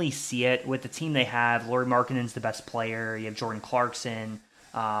don't really see it with the team they have. Lauri Markkanen's the best player. You have Jordan Clarkson,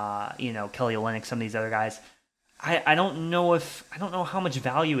 Kelly Olynyk, some of these other guys. I don't know how much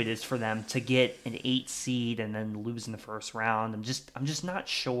value it is for them to get an 8 seed and then lose in the first round. I'm just not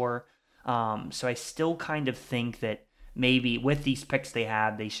sure. So I still kind of think that maybe with these picks they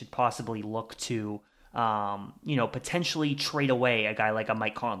have, they should possibly look to, potentially trade away a guy like a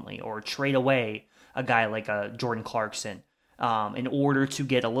Mike Conley or trade away a guy like a Jordan Clarkson. In order to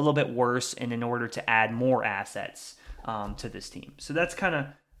get a little bit worse and in order to add more assets to this team. So that's kind of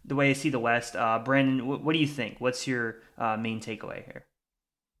the way I see the West. Brandon, what do you think? What's your main takeaway here?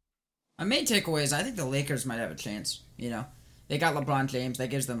 My main takeaway is I think the Lakers might have a chance. They got LeBron James. That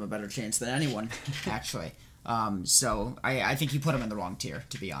gives them a better chance than anyone, actually. So I think you put them in the wrong tier,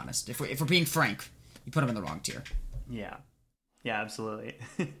 to be honest. If we're being frank, you put them in the wrong tier. Yeah, absolutely.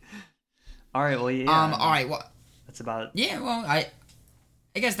 All right, well, yeah. All right, well... That's about it. Yeah, well, I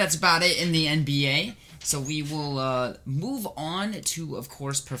guess that's about it in the NBA. So we will move on to, of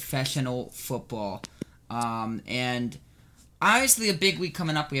course, professional football. And obviously a big week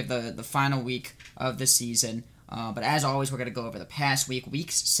coming up. We have the final week of the season. But as always, we're going to go over the past week, week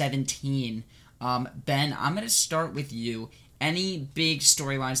 17. Ben, I'm going to start with you. Any big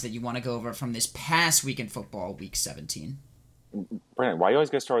storylines that you want to go over from this past week in football, week 17? Brandon, why you always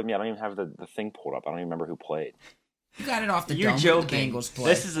going to start with me? I don't even have the thing pulled up. I don't even remember who played. You got it off the You're dome. joking. The Bengals play.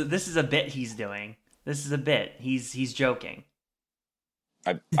 This is a bit he's doing. This is a bit. He's joking.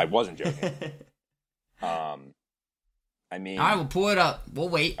 I wasn't joking. I mean, I will pull it up. We'll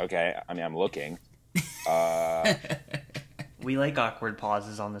wait. Okay. I mean, I'm looking. We like awkward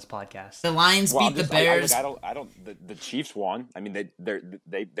pauses on this podcast. The Lions beat the Bears. I don't. The Chiefs won. I mean,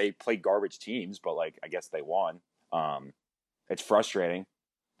 they played garbage teams, but like I guess they won. It's frustrating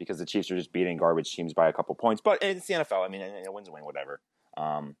because the Chiefs are just beating garbage teams by a couple points. But it's the NFL. I mean, a win's a win, whatever.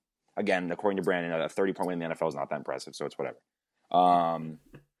 Again, according to Brandon, a 30-point win in the NFL is not that impressive, so it's whatever.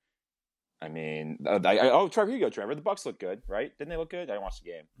 I mean, Trevor, here you go, Trevor. The Bucs look good, right? Didn't they look good? I didn't watch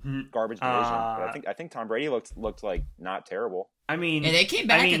the game. Garbage division, but I think Tom Brady looked like not terrible. I mean, and they came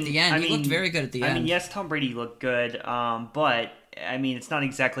back at the end. He looked very good at the end. I mean, yes, Tom Brady looked good, but I mean, it's not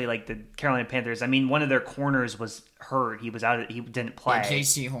exactly like the Carolina Panthers. I mean, one of their corners was hurt. He was out. He didn't play. Yeah,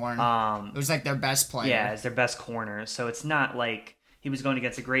 J.C. Horn. It was like their best player. Yeah, it's their best corner. So it's not like he was going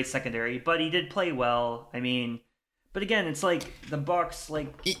against a great secondary, but he did play well. I mean, but again, it's like the Bucs.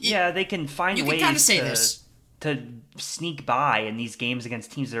 Like, yeah, they can find ways. You can kind of say this. to sneak by in these games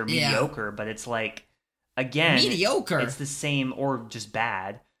against teams that are Yeah. mediocre, but it's like, again, Mediocre. it's the same or just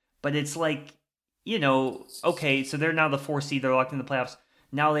bad. But it's like, okay, so they're now the 4 seed, they're locked in the playoffs.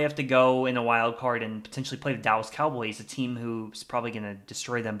 Now they have to go in a wild card and potentially play the Dallas Cowboys, a team who's probably going to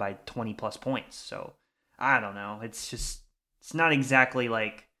destroy them by 20 plus points. So I don't know. It's not exactly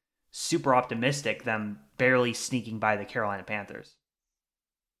like super optimistic, them barely sneaking by the Carolina Panthers.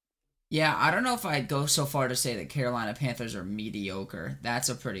 Yeah, I don't know if I'd go so far to say that Carolina Panthers are mediocre. That's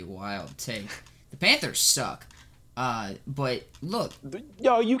a pretty wild take. The Panthers suck. But look,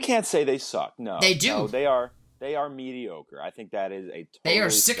 No, you can't say they suck. No, They do. No, they are mediocre. I think that is a. Totally they are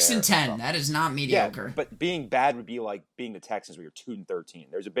 6 and 10. fair That is not mediocre. Yeah, but being bad would be like being the Texans, where you're 2 and 13.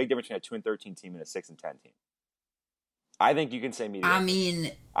 There's a big difference between a 2 and 13 team and a 6 and 10 team. I think you can say mediocre. I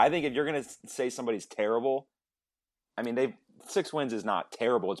mean, I think if you're gonna say somebody's terrible, I mean, 6 wins is not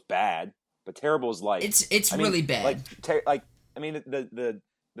terrible. It's bad, but terrible is like it's really bad. The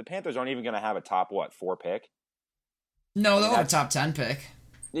Panthers aren't even gonna have a top 4 pick. No, they'll have a that's- top 10 pick.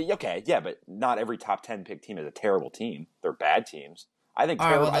 Okay, yeah, but not every top 10 pick team is a terrible team. They're bad teams. I think. All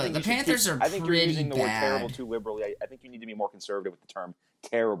right, terrible, well, I think the you should Panthers keep- are I think you're using the word pretty terrible bad. too liberally. I think you need to be more conservative with the term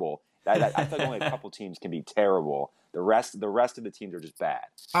terrible. I think only a couple teams can be terrible. The rest of the teams are just bad.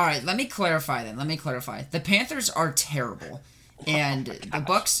 All right, let me clarify then. The Panthers are terrible, and the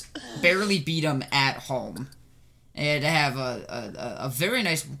Bucks barely beat them at home. And to have a very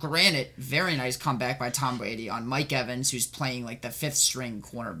nice comeback by Tom Brady on Mike Evans, who's playing like the 5th string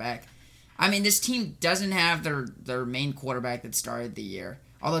cornerback. I mean, this team doesn't have their main quarterback that started the year,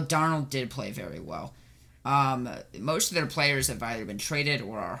 although Darnold did play very well. Most of their players have either been traded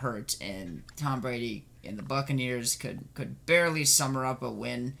or are hurt, and Tom Brady and the Buccaneers could barely summer up a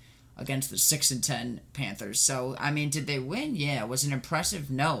win against the 6 and 10 Panthers. So, I mean, did they win? Yeah. Was it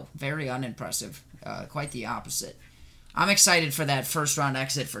impressive? No. Very unimpressive. Quite the opposite. I'm excited for that first round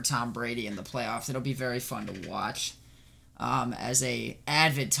exit for Tom Brady in the playoffs. It'll be very fun to watch as a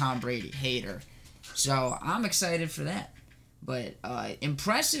avid Tom Brady hater. So I'm excited for that. But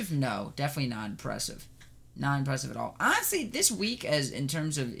impressive? No. Definitely not impressive. Not impressive at all. Honestly, this week, as in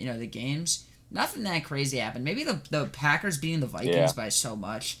terms of the games, nothing that crazy happened. Maybe the Packers beating the Vikings by so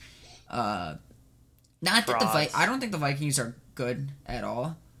much. Not that I don't think the Vikings are good at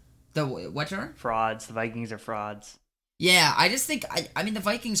all. What, Trevor? Frauds. The Vikings are frauds. Yeah, I just think I mean the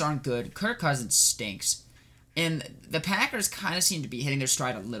Vikings aren't good. Kirk Cousins stinks. And the Packers kind of seem to be hitting their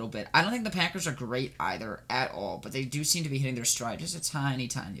stride a little bit. I don't think the Packers are great either at all, but they do seem to be hitting their stride just a tiny,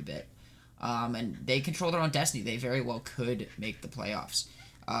 tiny bit. And they control their own destiny. They very well could make the playoffs.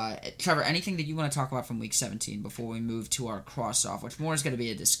 Trevor, anything that you want to talk about from Week 17 before we move to our cross-off, which more is going to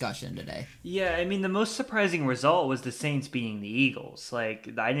be a discussion today? Yeah, I mean, the most surprising result was the Saints beating the Eagles.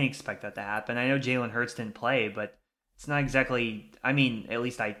 Like, I didn't expect that to happen. I know Jalen Hurts didn't play, but it's not exactly... I mean, at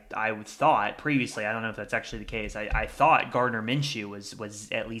least I thought previously, I don't know if that's actually the case, I thought Gardner Minshew was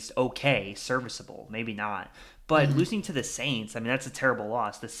at least okay, serviceable. Maybe not. But losing to the Saints, I mean, that's a terrible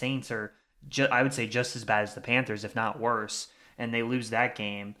loss. The Saints are, I would say, just as bad as the Panthers, if not worse. And they lose that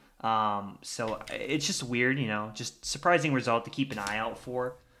game. So it's just weird, just surprising result to keep an eye out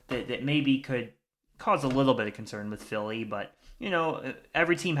for that maybe could cause a little bit of concern with Philly. But,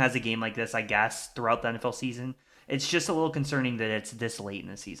 every team has a game like this, I guess, throughout the NFL season. It's just a little concerning that it's this late in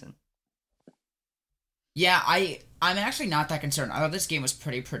the season. Yeah, I'm actually not that concerned. I thought this game was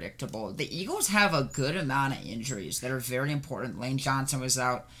pretty predictable. The Eagles have a good amount of injuries that are very important. Lane Johnson was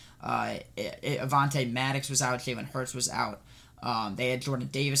out. Avonte Maddox was out. Jalen Hurts was out. They had Jordan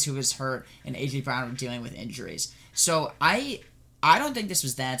Davis who was hurt, and A.J. Brown were dealing with injuries. So I don't think this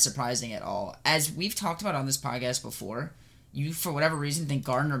was that surprising at all. As we've talked about on this podcast before, you, for whatever reason, think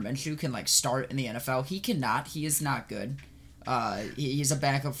Gardner Minshew can, start in the NFL. He cannot. He is not good. He's a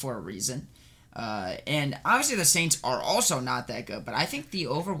backup for a reason. And obviously the Saints are also not that good, but I think the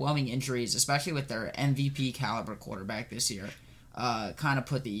overwhelming injuries, especially with their MVP caliber quarterback this year, kind of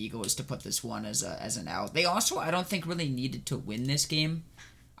put the Eagles to put this one as an out. They also, I don't think, really needed to win this game.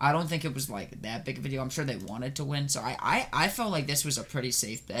 I don't think it was that big of a deal. I'm sure they wanted to win, so I felt like this was a pretty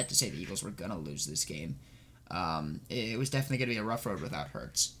safe bet to say the Eagles were gonna lose this game. It was definitely gonna be a rough road without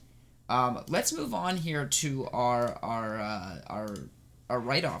Hurts. Let's move on here to our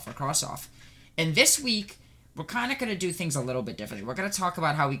write-off, our cross-off. And this week, we're kind of going to do things a little bit differently. We're going to talk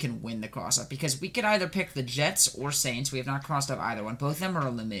about how we can win the cross-off, because we could either pick the Jets or Saints. We have not crossed off either one. Both of them are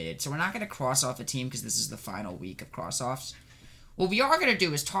eliminated, so we're not going to cross off a team because this is the final week of cross-offs. What we are going to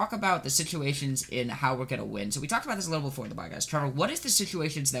do is talk about the situations in how we're going to win. So we talked about this a little before the podcast. Trevor, what is the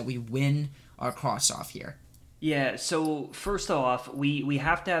situations that we win our cross-off here? Yeah, so first off, we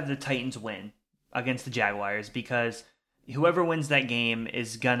have to have the Titans win. against the Jaguars because whoever wins that game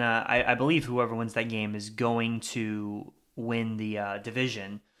is gonna. I believe whoever wins that game is going to win the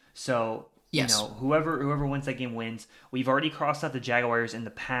division. So Yes. whoever wins that game wins. We've already crossed out the Jaguars in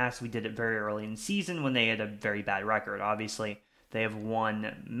the past. We did it very early in the season when they had a very bad record. Obviously, they have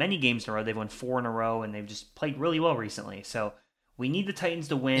won many games in a row. They've won 4 in a row, and they've just played really well recently. So we need the Titans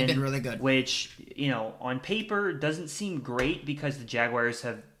to win. They've been really good. Which, on paper doesn't seem great because the Jaguars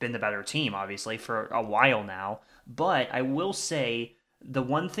have been the better team, obviously, for a while now. But I will say the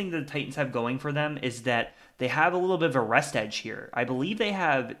one thing that the Titans have going for them is that they have a little bit of a rest edge here. I believe they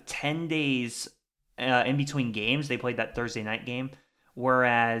have 10 days in between games. They played that Thursday night game,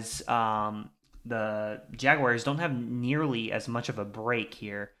 whereas the Jaguars don't have nearly as much of a break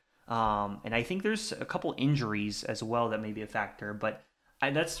here. And I think there's a couple injuries as well that may be a factor, but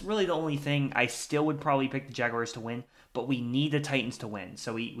that's really the only thing. I still would probably pick the Jaguars to win, but we need the Titans to win.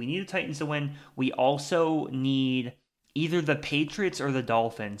 So we need the Titans to win. We also need either the Patriots or the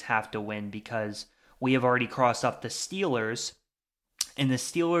Dolphins have to win because we have already crossed off the Steelers, and the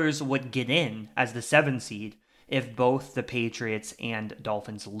Steelers would get in as the 7 seed if both the Patriots and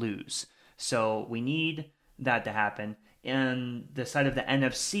Dolphins lose. So we need that to happen. And the side of the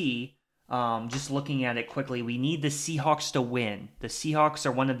NFC, just looking at it quickly, we need the Seahawks to win. The Seahawks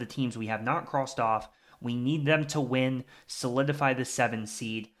are one of the teams we have not crossed off. We need them to win, solidify the 7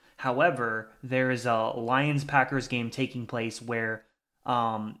 seed. However, there is a Lions-Packers game taking place where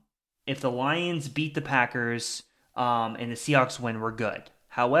if the Lions beat the Packers and the Seahawks win, we're good.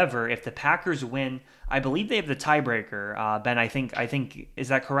 However, if the Packers win, I believe they have the tiebreaker. Ben, I think is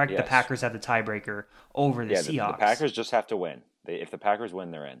that correct? Yes. The Packers have the tiebreaker over the Seahawks. The Packers just have to win. If the Packers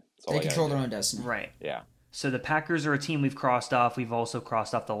win, they're in. They control their own destiny. Right. Yeah. So the Packers are a team we've crossed off. We've also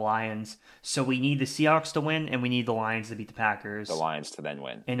crossed off the Lions. So we need the Seahawks to win, and we need the Lions to beat the Packers. The Lions to then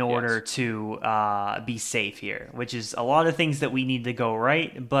win. In order to be safe here, which is a lot of things that we need to go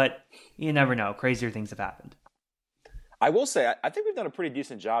right, but you never know. Crazier things have happened. I will say, I think we've done a pretty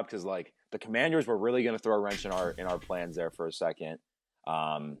decent job because, like, the Commanders were really going to throw a wrench in our plans there for a second.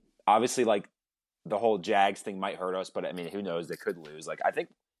 Obviously, like, the whole Jags thing might hurt us, but I mean, who knows? They could lose. Like, I think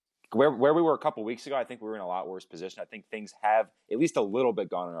where we were a couple weeks ago, I think we were in a lot worse position. I think things have at least a little bit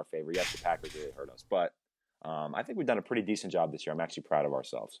gone in our favor. Yes, the Packers really hurt us, but I think we've done a pretty decent job this year. I'm actually proud of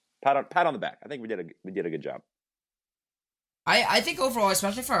ourselves. Pat on the back. I think we did a good job. I think overall,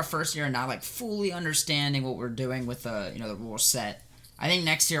 especially for our first year and not like fully understanding what we're doing with the rule set, I think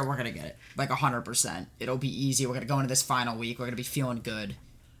next year we're gonna get it like 100%. It'll be easy. We're gonna go into this final week. We're gonna be feeling good,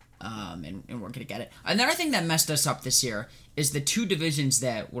 and we're gonna get it. Another thing that messed us up this year is the 2 divisions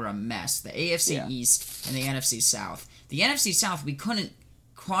that were a mess: the AFC East and the NFC South. The NFC South, we couldn't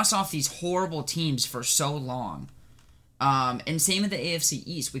cross off these horrible teams for so long. And same with the AFC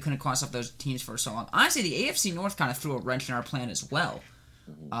East. We couldn't cross off those teams for so long. Honestly, the AFC North kind of threw a wrench in our plan as well.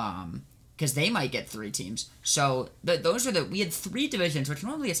 Because they might get 3 teams. So we had 3 divisions, which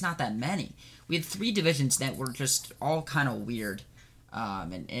normally it's not that many. We had 3 divisions that were just all kind of weird,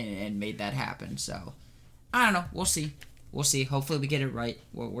 and made that happen. So, I don't know. We'll see. Hopefully we get it right.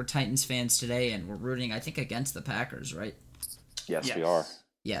 We're Titans fans today, and we're rooting, I think, against the Packers, right? Yes. We are.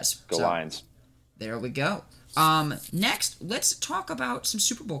 Yes. Go Lions. There we go. Next, let's talk about some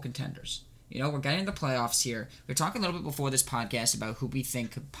Super Bowl contenders. We're getting the playoffs here. We were talking a little bit before this podcast about who we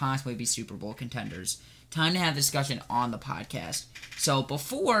think could possibly be Super Bowl contenders. Time to have discussion on the podcast. So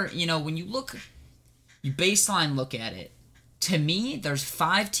before, when you baseline look at it, to me, there's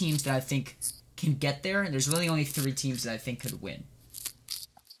 5 teams that I think can get there, and there's really only 3 teams that I think could win.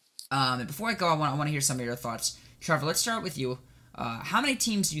 And before I go, I want to hear some of your thoughts. Trevor, let's start with you. How many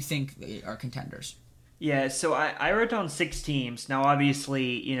teams do you think are contenders? Yeah, so I wrote down 6 teams. Now,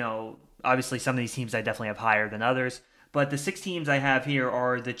 obviously, some of these teams I definitely have higher than others. But the 6 teams I have here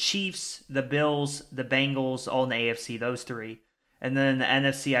are the Chiefs, the Bills, the Bengals, all in the AFC, those 3. And then in the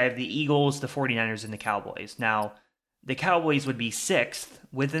NFC, I have the Eagles, the 49ers, and the Cowboys. Now, the Cowboys would be 6th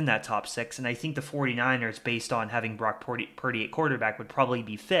within that top 6. And I think the 49ers, based on having Brock Purdy at quarterback, would probably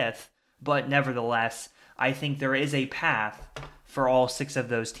be 5th. But nevertheless, I think there is a path for all 6 of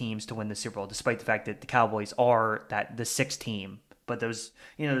those teams to win the Super Bowl, despite the fact that the Cowboys are the 6th team. But those,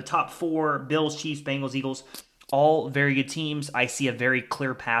 the top 4, Bills, Chiefs, Bengals, Eagles, all very good teams. I see a very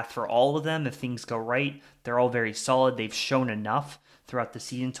clear path for all of them if things go right. They're all very solid. They've shown enough throughout the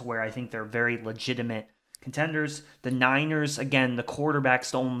season to where I think they're very legitimate contenders. The Niners, again, the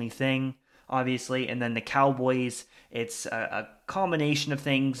quarterback's the only thing, obviously. And then the Cowboys, it's a combination of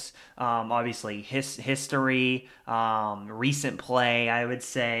things. Obviously, history, recent play, I would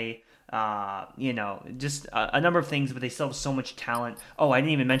say. Just a number of things, but they still have so much talent. Oh, I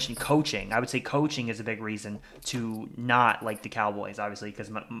didn't even mention coaching. I would say coaching is a big reason to not like the Cowboys, obviously,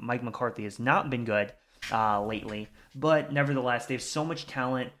 because Mike McCarthy has not been good lately. But nevertheless, they have so much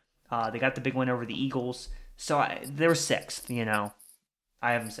talent. They got the big win over the Eagles. So they were sixth, I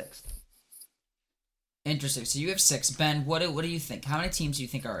have them sixth. Interesting. So you have six. Ben, what do you think? How many teams do you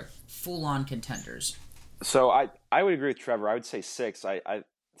think are full-on contenders? So I would agree with Trevor. I would say six.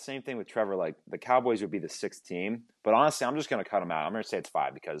 Same thing with Trevor. Like, the Cowboys would be the sixth team, but honestly, I'm just going to cut them out. I'm going to say it's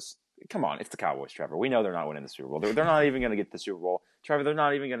five because, come on, it's the Cowboys, Trevor. We know they're not winning the Super Bowl. They're not even going to get to the Super Bowl. Trevor, they're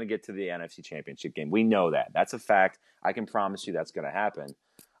not even going to get to the NFC Championship game. We know that. That's a fact. I can promise you that's going to happen.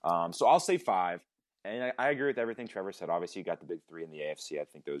 So I'll say five. And I agree with everything Trevor said. Obviously, you got the big three in the AFC. I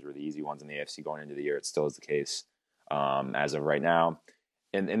think those were the easy ones in the AFC going into the year. It still is the case as of right now.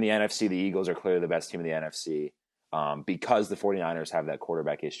 In the NFC, the Eagles are clearly the best team in the NFC. Because the 49ers have that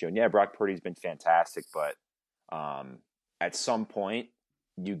quarterback issue. And yeah, Brock Purdy's been fantastic, but at some point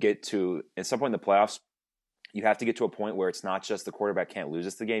in the playoffs, you have to get to a point where it's not just the quarterback can't lose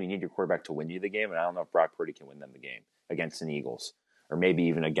us the game. You need your quarterback to win you the game. And I don't know if Brock Purdy can win them the game against an Eagles or maybe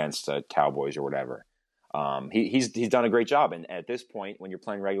even against Cowboys or whatever. He's done a great job. And at this point, when you're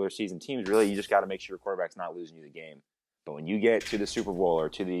playing regular season teams, really, you just got to make sure your quarterback's not losing you the game. But when you get to the Super Bowl or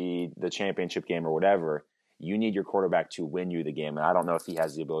to the championship game or whatever, you need your quarterback to win you the game, and I don't know if he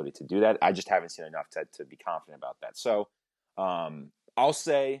has the ability to do that. I just haven't seen enough to be confident about that. So I'll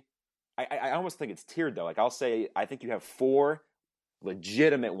say I almost think it's tiered, though. Like, I'll say I think you have four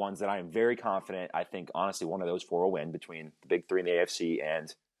legitimate ones that I am very confident. I think, honestly, one of those four will win between the big three in the AFC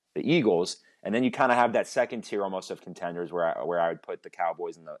and the Eagles. And then you kind of have that second tier almost of contenders where I would put the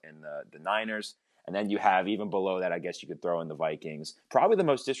Cowboys and the Niners. And then you have, even below that, I guess you could throw in the Vikings. Probably the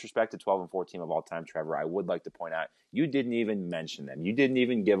most disrespected 12-4 team of all time, Trevor. I would like to point out, you didn't even mention them. You didn't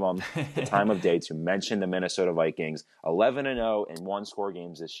even give them the time of day to mention the Minnesota Vikings. 11-0 in one-score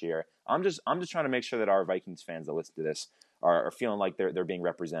games this year. I'm just trying to make sure that our Vikings fans that listen to this are feeling like they're being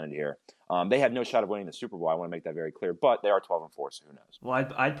represented here. They have no shot of winning the Super Bowl. I want to make that very clear. But they are 12-4, so who knows?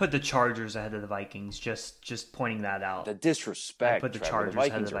 Well, I'd put the Chargers ahead of the Vikings. Just pointing that out. The disrespect. I'd put the Chargers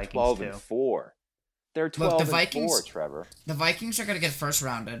ahead of the Vikings 12-4. They're 12-4, Trevor. The Vikings are going to get first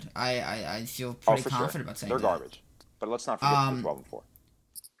rounded. I feel pretty confident about saying they're garbage. But let's not forget they're 12-4.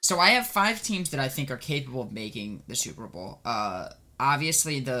 So I have five teams that I think are capable of making the Super Bowl.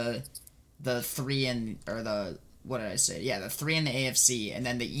 Obviously the three the three in the AFC, and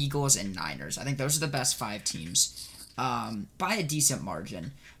then the Eagles and Niners. I think those are the best five teams by a decent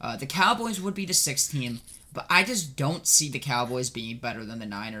margin. The Cowboys would be the sixth team. But I just don't see the Cowboys being better than the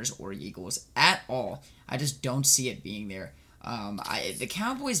Niners or Eagles at all. I just don't see it being there. The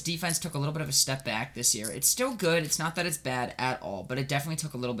Cowboys' defense took a little bit of a step back this year. It's still good. It's not that it's bad at all, but it definitely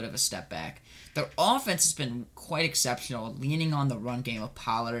took a little bit of a step back. Their offense has been quite exceptional, leaning on the run game of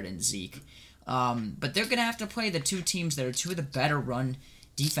Pollard and Zeke. But they're going to have to play the two teams that are two of the better run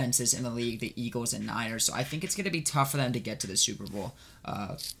defenses in the league, the Eagles and Niners. So I think it's going to be tough for them to get to the Super Bowl.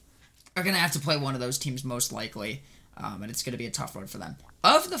 Are going to have to play one of those teams most likely, and it's going to be a tough road for them.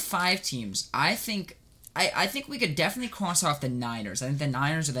 Of the five teams, I think we could definitely cross off the Niners. I think the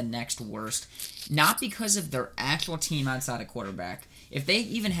Niners are the next worst, not because of their actual team outside of quarterback. If they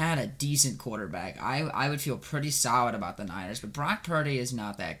even had a decent quarterback, I would feel pretty solid about the Niners, but Brock Purdy is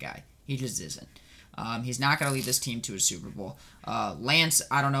not that guy. He just isn't. He's not going to lead this team to a Super Bowl. Lance,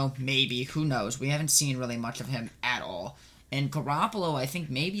 I don't know, maybe, who knows? We haven't seen really much of him at all. And Garoppolo, I think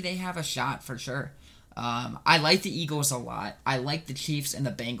maybe they have a shot for sure. I like the Eagles a lot. I like the Chiefs and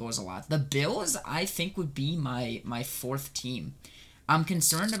the Bengals a lot. The Bills, I think, would be my fourth team. I'm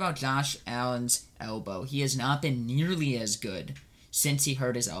concerned about Josh Allen's elbow. He has not been nearly as good since he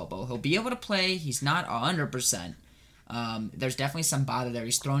hurt his elbow. He'll be able to play. He's not 100%. There's definitely some bother there.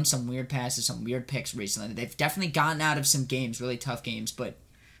 He's thrown some weird passes, some weird picks recently. They've definitely gotten out of some games, really tough games, but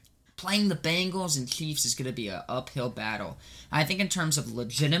playing the Bengals and Chiefs is going to be an uphill battle. I think in terms of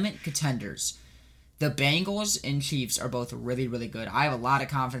legitimate contenders, the Bengals and Chiefs are both really, really good. I have a lot of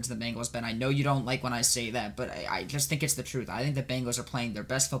confidence in the Bengals, Ben. I know you don't like when I say that, but I just think it's the truth. I think the Bengals are playing their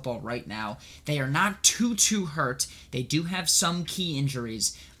best football right now. They are not too hurt. They do have some key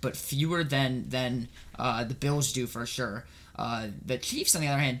injuries, but fewer than the Bills do for sure. The Chiefs, on the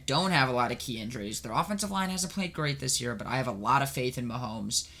other hand, don't have a lot of key injuries. Their offensive line hasn't played great this year, but I have a lot of faith in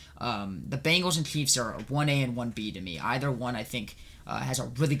Mahomes. The Bengals and Chiefs are 1A and 1B to me. Either one, I think, has a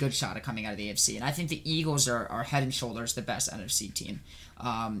really good shot at coming out of the AFC. And I think the Eagles are head and shoulders the best NFC team.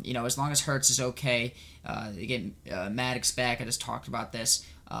 As long as Hurts is okay, they get Maddox back. I just talked about this.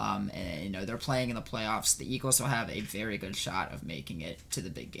 And they're playing in the playoffs. The Eagles will have a very good shot of making it to the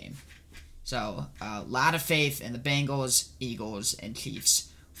big game. So a lot of faith in the Bengals, Eagles, and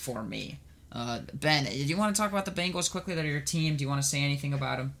Chiefs for me. Ben, do you want to talk about the Bengals quickly? That are your team. Do you want to say anything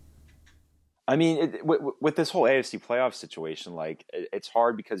about them? I mean, with this whole AFC playoff situation, it's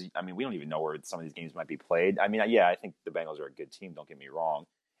hard because, we don't even know where some of these games might be played. I think the Bengals are a good team, don't get me wrong.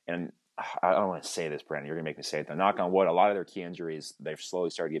 And I don't want to say this, Brandon. You're going to make me say it, though. Knock on wood, a lot of their key injuries, they've slowly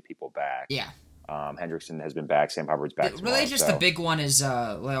started to get people back. Yeah. Hendrickson has been back. Sam Hubbard's back tomorrow. Really, just the big one is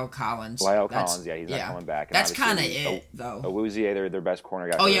La'el Collins. He's not coming back. And that's kind of it, though. Awuzie, their best corner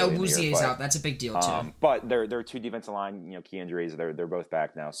guy. Oh, yeah, Awuzie is out. That's a big deal, too. But their two defensive line, key injuries, they're both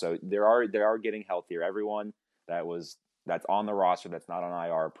back now. So they are getting healthier. Everyone that's on the roster that's not on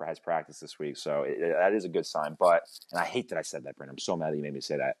IR has practiced this week. So that is a good sign. And I hate that I said that, Brandon. I'm so mad that you made me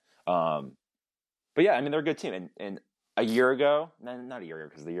say that. But yeah, they're a good team. And a year ago, not a year ago,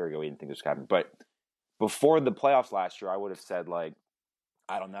 because the year ago we didn't think this would happen, but before the playoffs last year, I would have said, I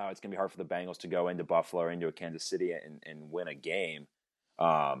don't know, it's going to be hard for the Bengals to go into Buffalo or into a Kansas City and win a game.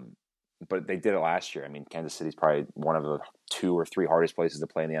 But they did it last year. Kansas City's probably one of the 2 or 3 hardest places to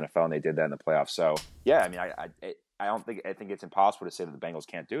play in the NFL, and they did that in the playoffs. So, yeah, I think it's impossible to say that the Bengals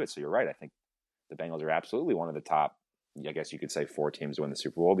can't do it. So you're right. I think the Bengals are absolutely one of the top, I guess you could say, 4 teams to win the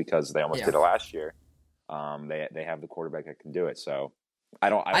Super Bowl because they almost did it last year. They have the quarterback that can do it. So I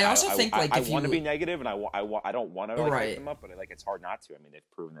want to be negative, and I don't want to hype them up, but it's hard not to. They've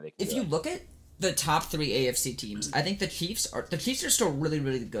proven that they can. If you look at the top 3 AFC teams, I think the Chiefs are still really,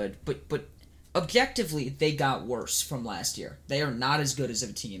 really good, but objectively they got worse from last year. They are not as good as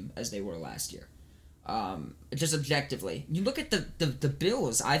a team as they were last year. Just objectively, you look at the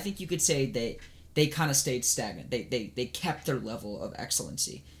Bills. I think you could say they kind of stayed stagnant. They kept their level of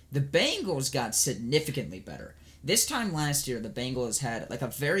excellency. The Bengals got significantly better. This time last year, the Bengals had a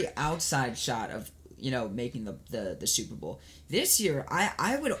very outside shot of making the Super Bowl. This year,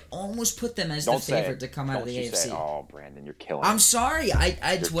 I would almost put them as the favorite to come out of the AFC. Oh, Brandon, you're killing. I'm sorry.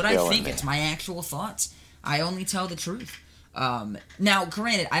 It's what I think. It's my actual thoughts. I only tell the truth. Now,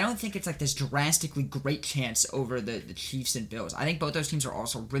 granted, I don't think it's this drastically great chance over the Chiefs and Bills. I think both those teams are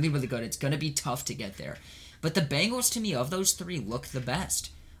also really, really good. It's going to be tough to get there. But the Bengals, to me, of those 3, look the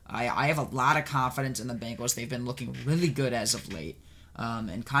best. I have a lot of confidence in the Bengals. They've been looking really good as of late,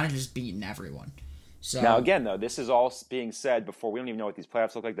 and kind of just beating everyone. So now again, though, this is all being said before we don't even know what these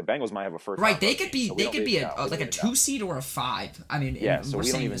playoffs look like. The Bengals might have a first. Right, they could be a 2 seed or a 5. So we're we saying don't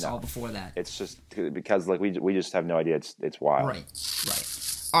this even know. all before that. It's just because we just have no idea. It's wild. Right.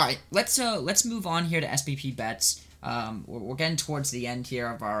 All right, let's move on here to SBP bets. We're getting towards the end here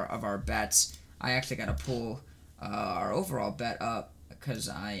of our bets. I actually got to pull our overall bet up, because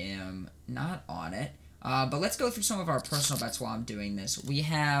I am not on it. But let's go through some of our personal bets while I'm doing this. We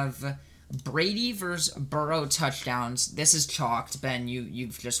have Brady versus Burrow touchdowns. This is chalked. Ben,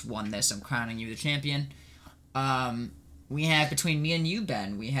 you've just won this. I'm crowning you the champion. We have, between me and you,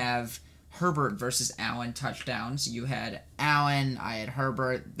 Ben, we have Herbert versus Allen touchdowns. You had Allen, I had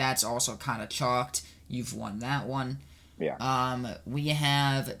Herbert. That's also kind of chalked. You've won that one. Yeah. We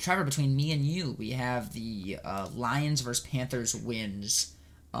have, Trevor, between me and you, we have the Lions versus Panthers wins.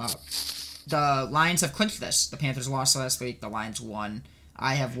 The Lions have clinched this. The Panthers lost last week. The Lions won.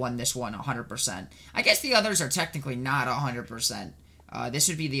 I have won this one 100%. I guess the others are technically not 100%. This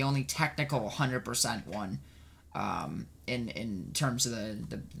would be the only technical 100% one in terms of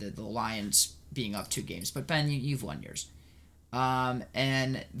the Lions being up 2 games. But Ben, you've won yours.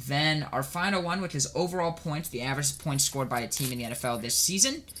 And then our final one, which is overall points, the average points scored by a team in the NFL this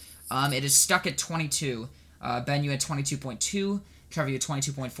season. It is stuck at 22. Ben, you had 22.2. Trevor, you had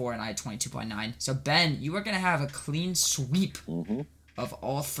 22.4, and I had 22.9. So, Ben, you are going to have a clean sweep of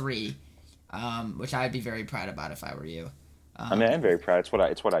all 3, which I'd be very proud about if I were you. I'm very proud. It's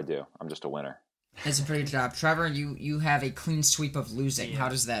what I do. I'm just a winner. That's a pretty good job. Trevor, you have a clean sweep of losing. Yeah. How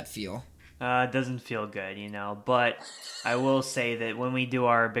does that feel? It doesn't feel good, but I will say that when we do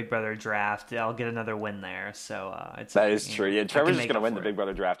our Big Brother draft, I'll get another win there. So that is true. Yeah, Trevor's just going to win the Big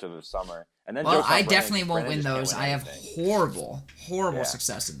Brother draft of the summer, and then I definitely won't win those. I have horrible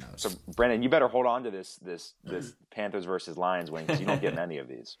success in those. So Brandon, you better hold on to this Panthers versus Lions win, because you don't get many of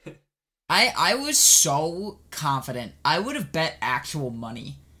these. I was so confident. I would have bet actual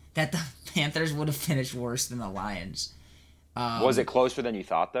money that the Panthers would have finished worse than the Lions. Was it closer than you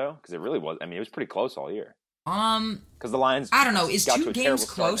thought, though? Because it really was. It was pretty close all year. Because the Lions, I don't know. Is 2 games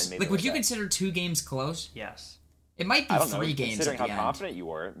close? Would you consider 2 games close? Yes. It might be 3 games. Considering how confident you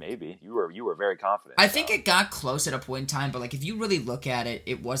were, maybe you were very confident. I think it got close at a point in time, but if you really look at it,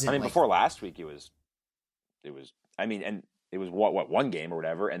 it wasn't. Before last week, it was. And it was one game or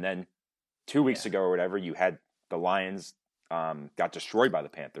whatever, and then 2 weeks ago or whatever, you had the Lions got destroyed by the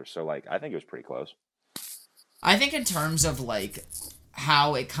Panthers. So like, I think it was pretty close. I think in terms of like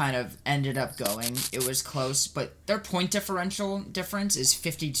how it kind of ended up going, it was close, but their point differential difference is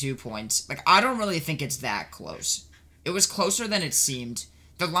 52 points. Like, I don't really think it's that close. It was closer than it seemed.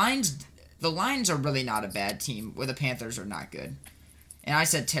 The Lions are really not a bad team, where the Panthers are not good. And I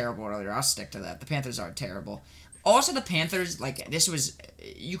said terrible earlier. I'll stick to that. The Panthers are terrible. Also, the Panthers, like, this was,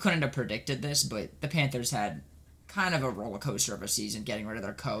 you couldn't have predicted this, but the Panthers had kind of a roller coaster of a season, getting rid of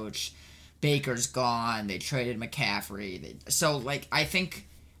their coach. Baker's gone. They traded McCaffrey. So, like, I think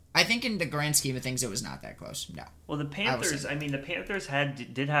in the grand scheme of things, it was not that close. No. Well, the Panthers, the Panthers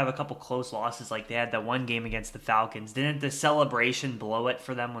did have a couple close losses. Like, they had that one game against the Falcons. Didn't the celebration blow it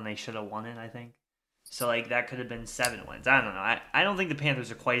for them when they should have won it, I think? So, like, that could have been 7 wins. I don't know. I don't think the Panthers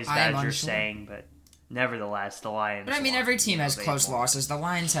are quite as bad as you're saying, but nevertheless, the Lions. But, I mean, every team has close losses. The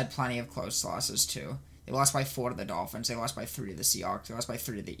Lions had plenty of close losses, too. They lost by 4 to the Dolphins. They lost by 3 to the Seahawks. They lost by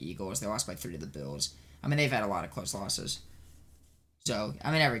 3 to the Eagles. They lost by 3 to the Bills. I mean, they've had a lot of close losses. So,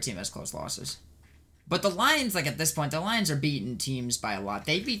 I mean, every team has close losses. But the Lions, like, at this point, the Lions are beating teams by a lot.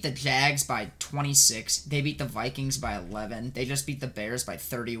 They beat the Jags by 26. They beat the Vikings by 11. They just beat the Bears by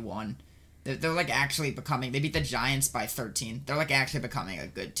 31. They're like, actually becoming... They beat the Giants by 13. They're, like, actually becoming a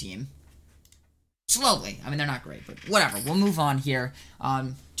good team. Slowly. I mean, they're not great, but whatever. We'll move on here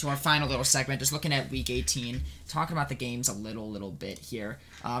to our final little segment, just looking at Week 18, talking about the games a little bit here.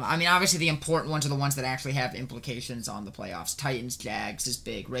 I mean, obviously the important ones are the ones that actually have implications on the playoffs. Titans, Jags is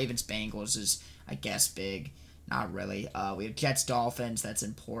big. Ravens, Bengals is, I guess, big. Not really. We have Jets, Dolphins. That's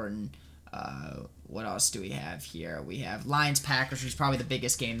important. What else do we have here? We have Lions, Packers, which is probably the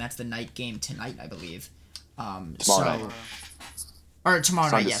biggest game. That's the night game tonight, I believe. Tomorrow night. Or tomorrow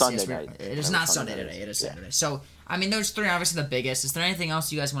night, yes. Sunday night. It is not Sunday today. It is Saturday. So, I mean, those three are obviously the biggest. Is there anything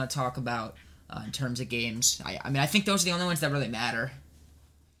else you guys want to talk about in terms of games? I mean, I think those are the only ones that really matter.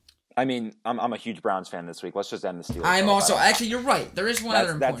 I mean, I'm a huge Browns fan this week. Let's just end the Steelers. I'm also... Actually, you're right. There is one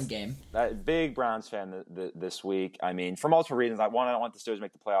other important game. Big Browns fan this week. I mean, for multiple reasons. I don't want the Steelers to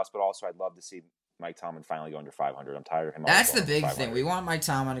make the playoffs, but also I'd love to see Mike Tomlin finally go under 500. I'm tired of him. That's the big thing. We want Mike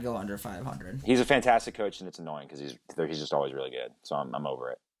Tomlin to go under 500. He's a fantastic coach, and it's annoying because he's just always really good. So I'm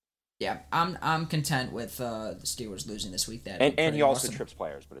over it. Yeah, I'm content with the Steelers losing this week. And he also trips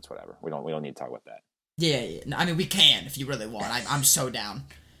players, but it's whatever. We don't need to talk about that. Yeah. I mean, we can if you really want. I'm so down.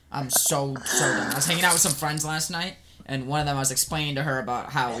 I'm so down. I was hanging out with some friends last night, and one of them I was explaining to her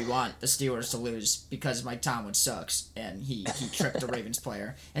about how we want the Steelers to lose because Mike Tomlin sucks, and he tripped a Ravens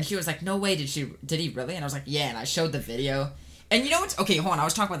player. And she was like, no way, did he really? And I was like, yeah, and I showed the video. And you know what's... Okay, hold on, I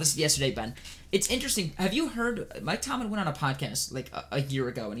was talking about this yesterday, Ben. It's interesting. Have you heard... Mike Tomlin went on a podcast like a year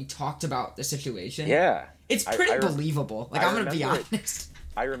ago, and he talked about the situation. Yeah. It's pretty believable. Like, I'm going to be honest.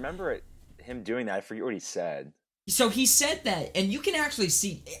 I remember him doing that. I forget what he said. So he said that, and you can actually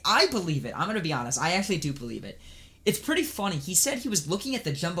see... I believe it. I'm going to be honest. I actually do believe it. It's pretty funny. He said he was looking at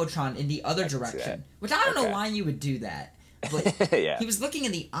the Jumbotron in the other direction, which I don't know why you would do that. But yeah. He was looking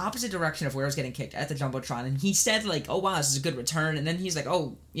in the opposite direction of where it was getting kicked at the Jumbotron, and he said, like, oh, wow, this is a good return. And then he's like,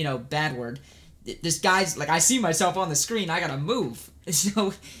 oh, bad word. This guy's, like, I see myself on the screen. I got to move.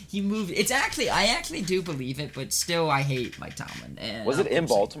 So he moved. It's actually... I actually do believe it, but still I hate Mike Tomlin. And was it in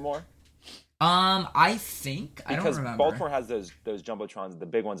Baltimore? I think I don't remember. Because Baltimore has those jumbotrons, the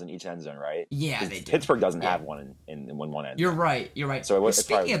big ones in each end zone, right? Yeah, they do. Pittsburgh doesn't have one in one end. You're right. So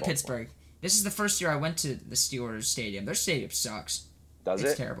speaking of Pittsburgh, this is the first year I went to the Steelers stadium. Their stadium sucks.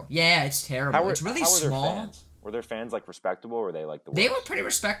 It's terrible. Yeah, it's terrible. It's really small. Were their fans like respectable, or were they like the worst? They were pretty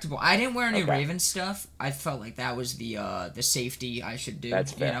respectable. I didn't wear any Ravens stuff. I felt like that was the safety I should do.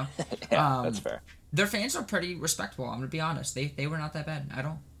 That's fair. Yeah, that's fair. Their fans are pretty respectable. I'm gonna be honest. They were not that bad at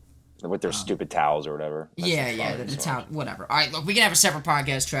all. With their stupid towels or whatever. The towel, whatever. All right, look, we can have a separate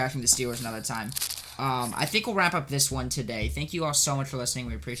podcast trashing the Steelers another time. I think we'll wrap up this one today. Thank you all so much for listening.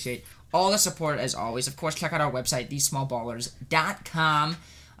 We appreciate all the support as always. Of course, check out our website, thesmallballers.com.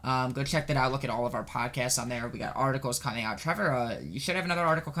 Go check that out. Look at all of our podcasts on there. We got articles coming out. Trevor, you should have another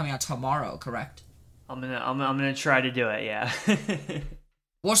article coming out tomorrow, correct? I'm gonna try to do it. Yeah.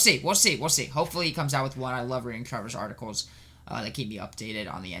 We'll see. Hopefully, he comes out with one. I love reading Trevor's articles. That keep me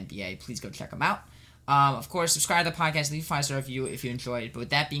updated on the NBA. Please go check them out. Of course, subscribe to the podcast. Leave a 5-star review if you enjoyed it. But with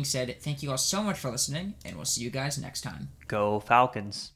that being said, thank you all so much for listening, and we'll see you guys next time. Go Falcons.